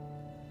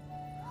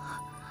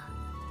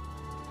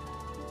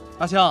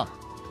阿香，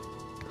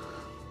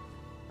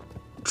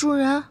主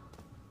人，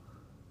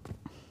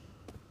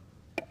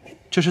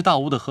这是大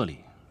巫的贺礼。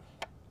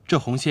这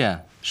红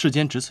线世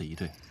间只此一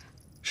对，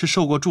是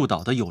受过祝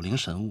祷的有灵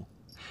神物。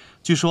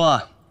据说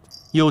啊，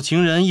有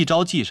情人一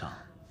朝系上，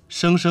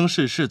生生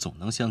世世总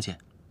能相见。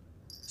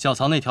小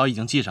曹那条已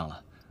经系上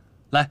了，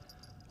来，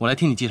我来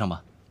替你系上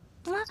吧。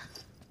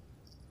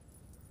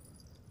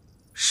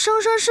生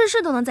生世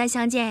世都能再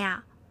相见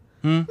呀？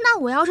那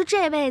我要是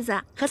这辈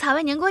子和曹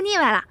为年过腻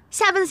歪了，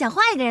下辈子想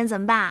换一个人怎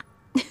么办？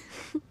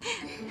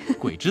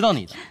鬼知道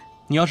你的！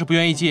你要是不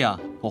愿意系啊，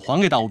我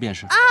还给大巫便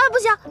是。啊，不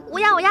行，我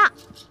要，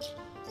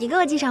你给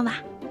我系上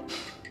吧。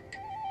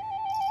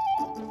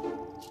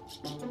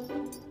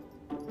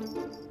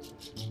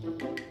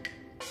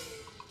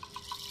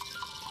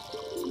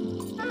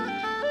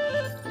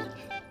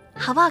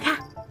好不好看？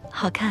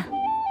好看。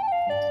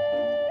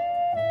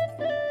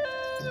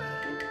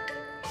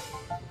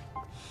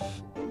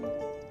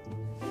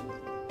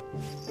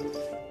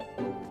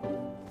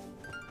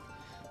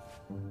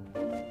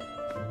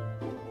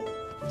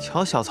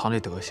瞧小曹那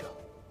德行，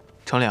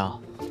程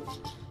良，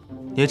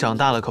你长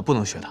大了可不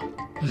能学他。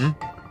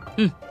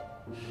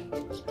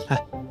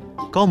哎，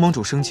高盟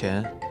主生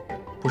前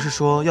不是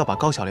说要把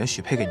高小莲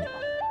许配给你吗？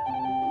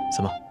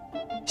怎么，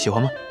喜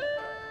欢吗？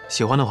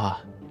喜欢的话，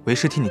为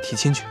师替你提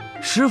亲去。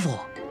师傅，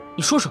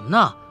你说什么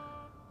呢？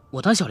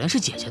我当小莲是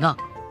姐姐呢，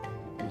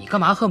你干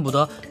嘛恨不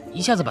得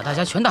一下子把大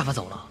家全打发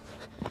走了？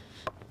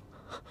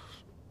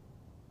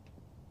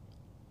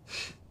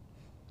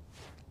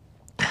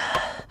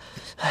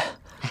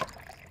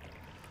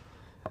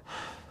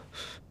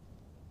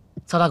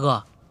曹大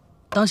哥，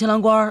当新郎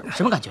官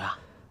什么感觉啊？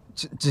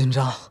紧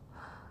张。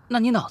那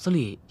你脑子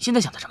里现在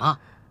想的什么？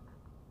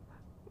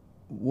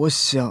我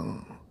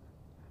想，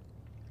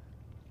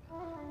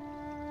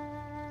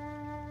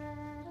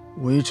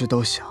我一直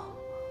都想，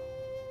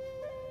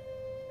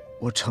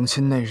我成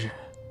亲那日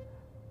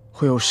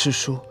会有师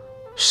叔、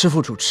师父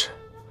主持，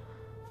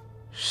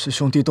师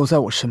兄弟都在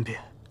我身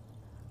边。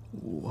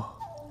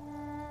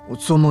我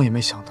做梦也没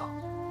想到，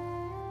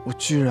我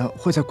居然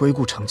会在鬼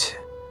谷成亲。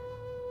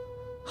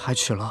还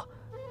娶了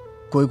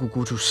鬼谷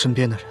谷主身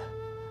边的人。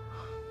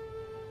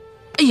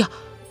哎呀，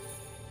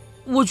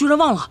我居然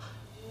忘了，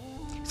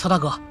曹大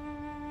哥，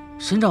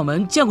沈掌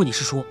门见过你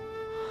师叔，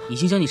已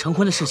经将你成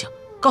婚的事情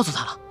告诉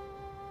他了。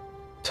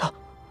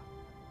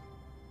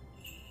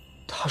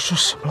他说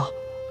什么了？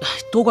哎，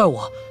都怪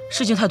我，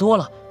事情太多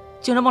了，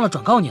竟然忘了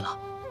转告你了。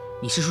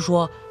你师叔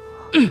说，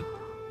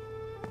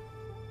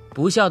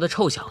不孝的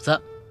臭小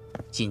子，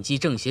谨记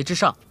正邪之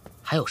上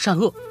还有善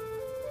恶。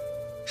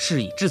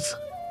事已至此，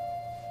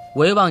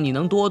唯望你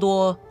能多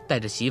多带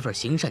着媳妇儿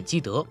行善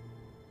积德，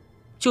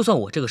就算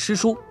我这个师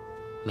叔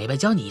没白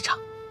教你一场。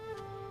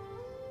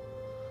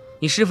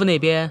你师父那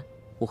边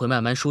我会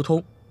慢慢疏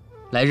通，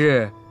来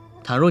日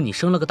倘若你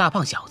生了个大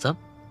胖小子，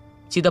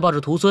记得抱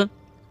着徒孙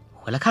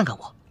回来看看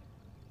我。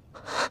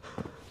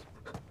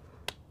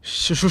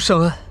师叔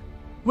圣恩，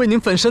为您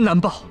粉身难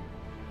报，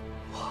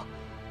我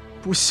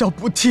不孝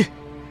不悌。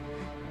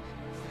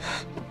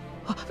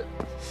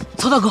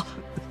曹大哥，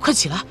快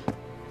起来！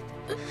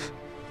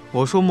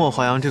我说莫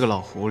华阳这个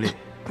老狐狸，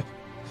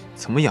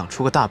怎么养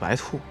出个大白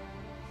兔？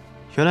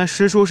原来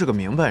师叔是个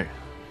明白人。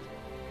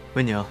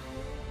温宁，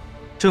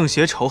正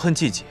邪仇恨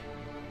既解，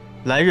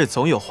来日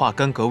总有化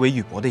干戈为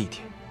玉帛的一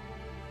天。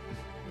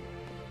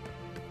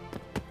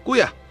姑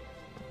爷，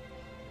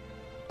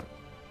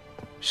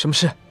什么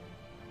事？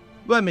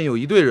外面有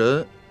一队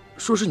人，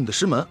说是你的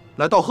师门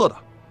来道贺的，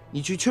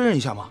你去确认一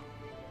下吗？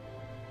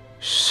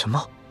什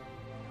么？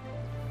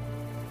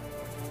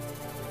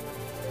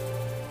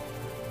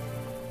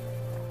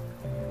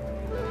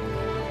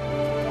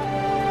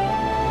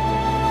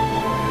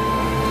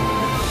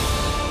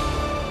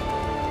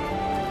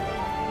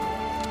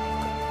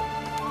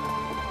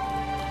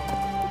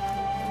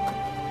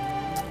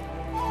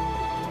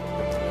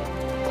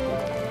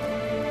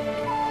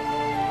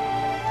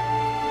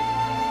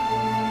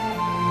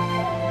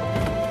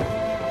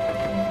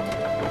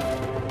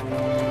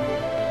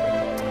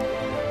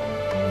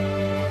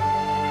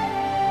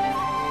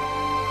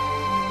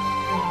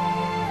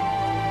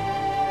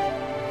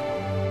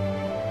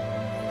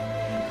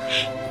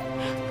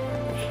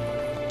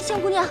小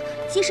姑娘，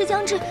吉时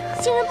将至，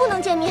新人不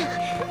能见面。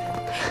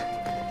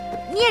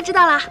你也知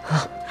道啦，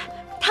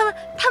他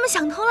们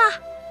想通了。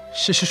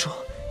是师叔，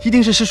一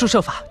定是师叔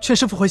设法劝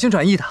师父回心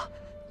转意的。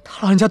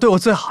他老人家对我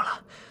最好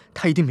了，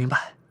他一定明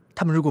白，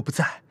他们如果不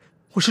在，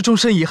我是终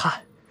身遗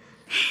憾。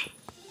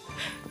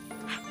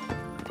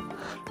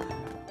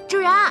主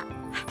人，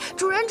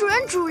主人，主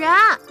人，主人，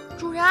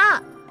主人，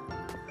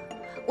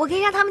我可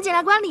以让他们进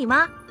来观礼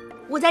吗？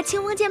我在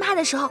清风剑派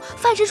的时候，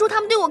范师叔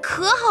他们对我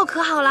可好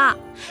可好了，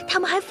他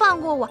们还放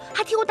过我，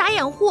还替我打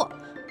掩护，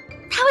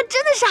他们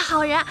真的是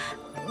好人。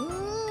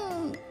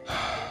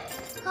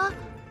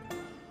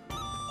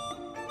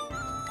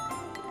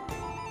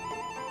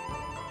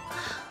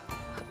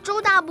周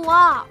大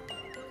伯，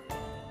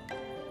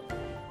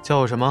叫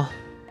我什么？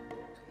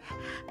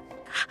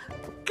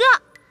哥。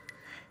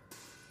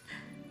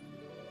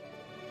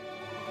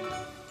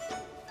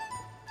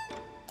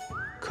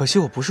可惜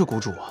我不是谷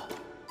主啊，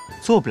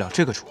做不了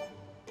这个主。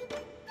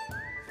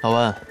老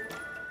温，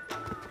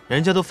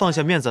人家都放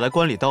下面子来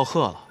观礼道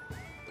贺了，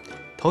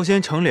头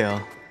先程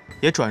岭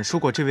也转述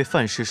过这位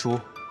范师叔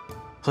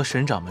和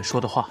神掌门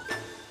说的话，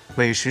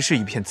委实是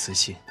一片慈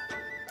心。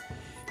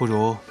不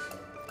如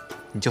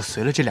你就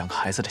随了这2个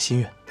孩子的心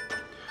愿。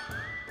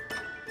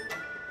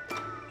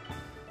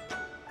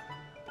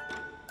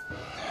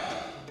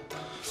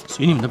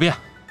随你们的便。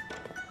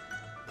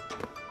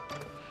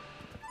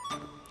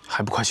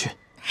还不快去！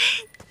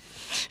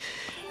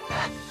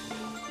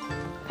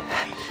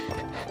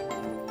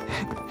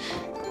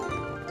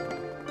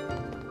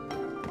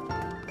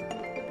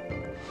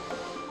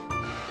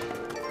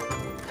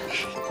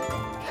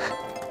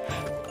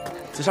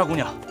紫砂姑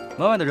娘，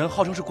门外的人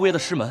号称是姑爷的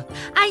师门。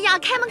哎呀，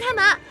开门开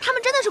门！他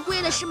们真的是姑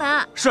爷的师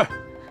门。是，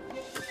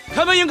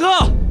开门迎客。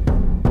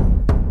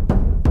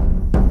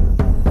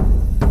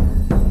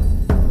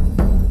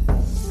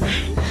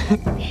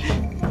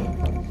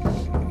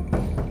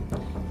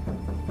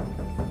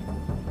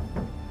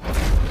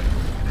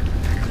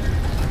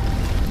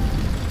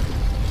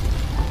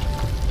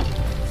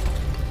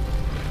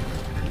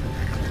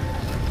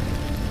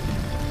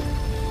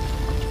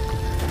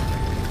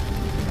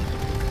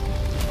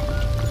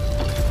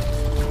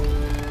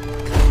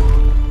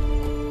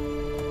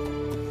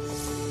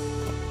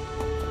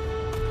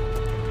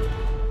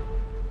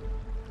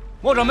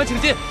莫掌门，请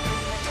进。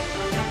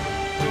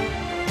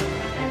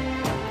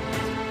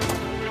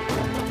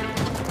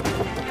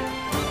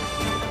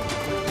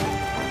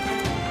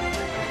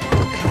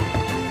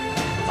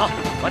走，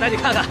我带你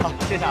看看。好，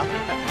谢谢啊。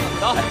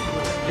走，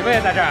你们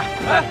也在这儿。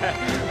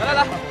来，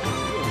来。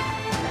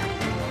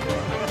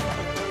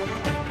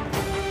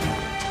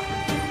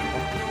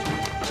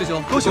师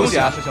兄，恭喜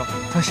啊，师兄！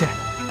多谢。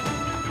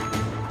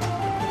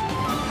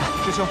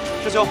师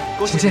兄，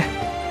恭喜！请进，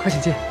快请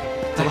进。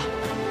走吧。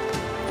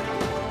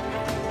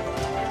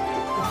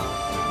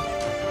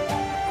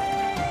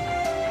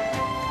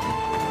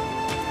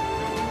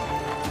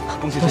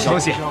恭喜师兄！恭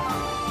喜！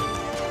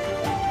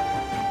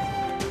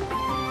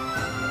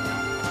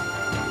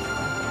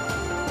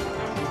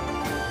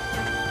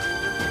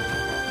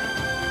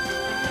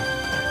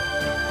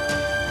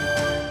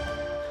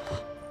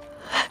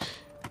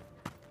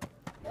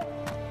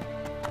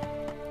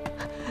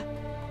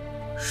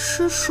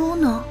师叔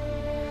呢？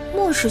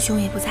莫师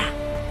兄也不在。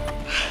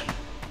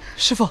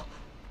师父，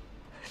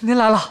您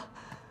来了。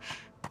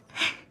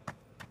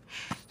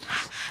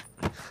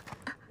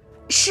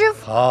师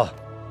父。好。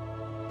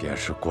便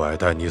是拐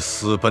带你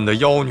私奔的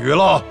妖女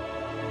了。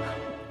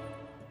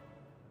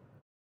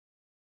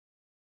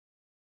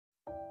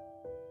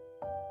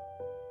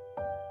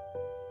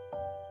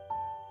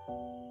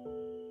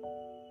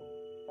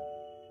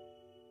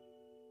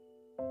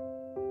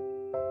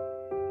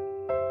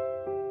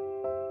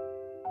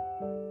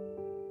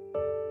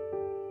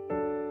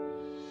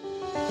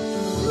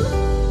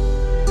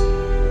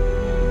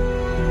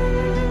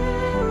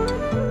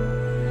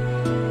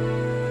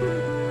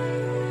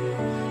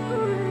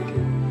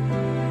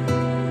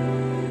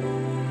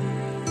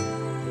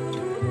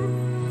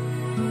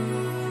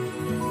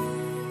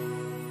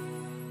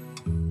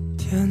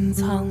天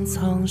苍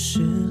苍，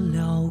事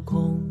了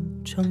宫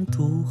城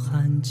渡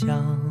汉江。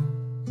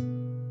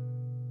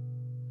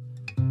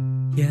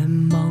烟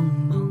茫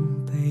茫，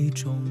杯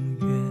中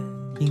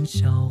月，映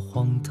笑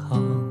荒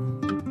唐。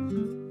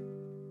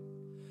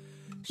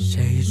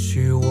谁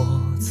许我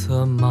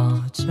策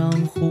马江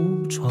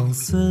湖闯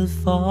四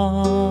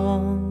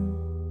方？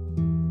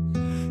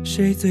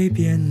谁醉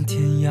遍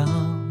天涯，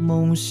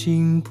梦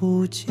醒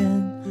不见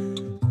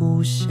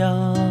故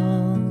乡。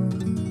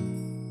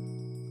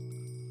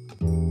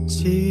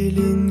西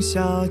岭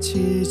下，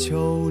祈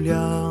求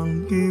凉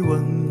雨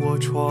问我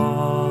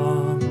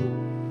窗。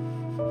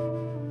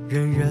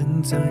人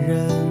人赠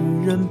人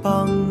人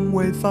帮，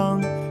为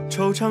防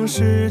惆怅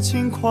是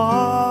轻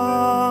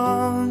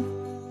狂。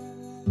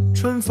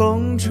春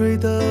风吹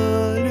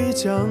得绿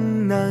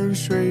江南，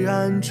水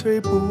岸吹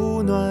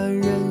不暖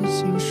人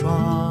心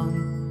爽。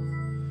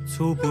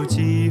猝不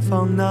及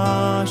防，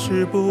那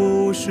是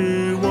不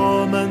是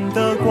我们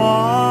的光？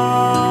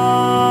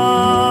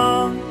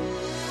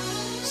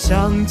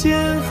相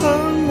见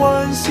恨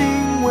晚，心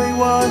未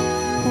晚，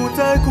不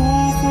再辜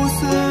负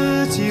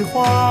四季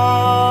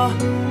花。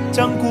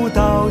将古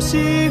道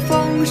西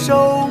风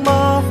瘦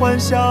马欢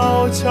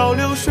笑，桥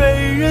流水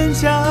人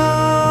家。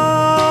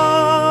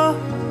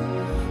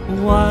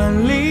万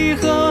里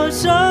河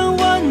山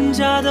万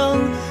家灯，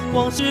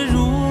往事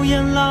如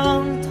烟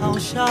浪淘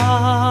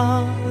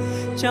沙。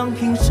将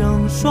平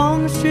生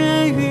霜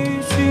雪与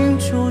君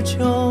煮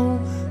酒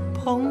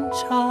烹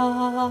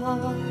茶。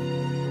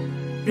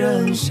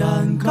人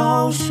山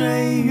高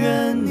水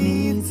远，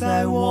你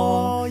在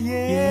我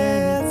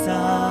也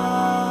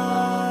在。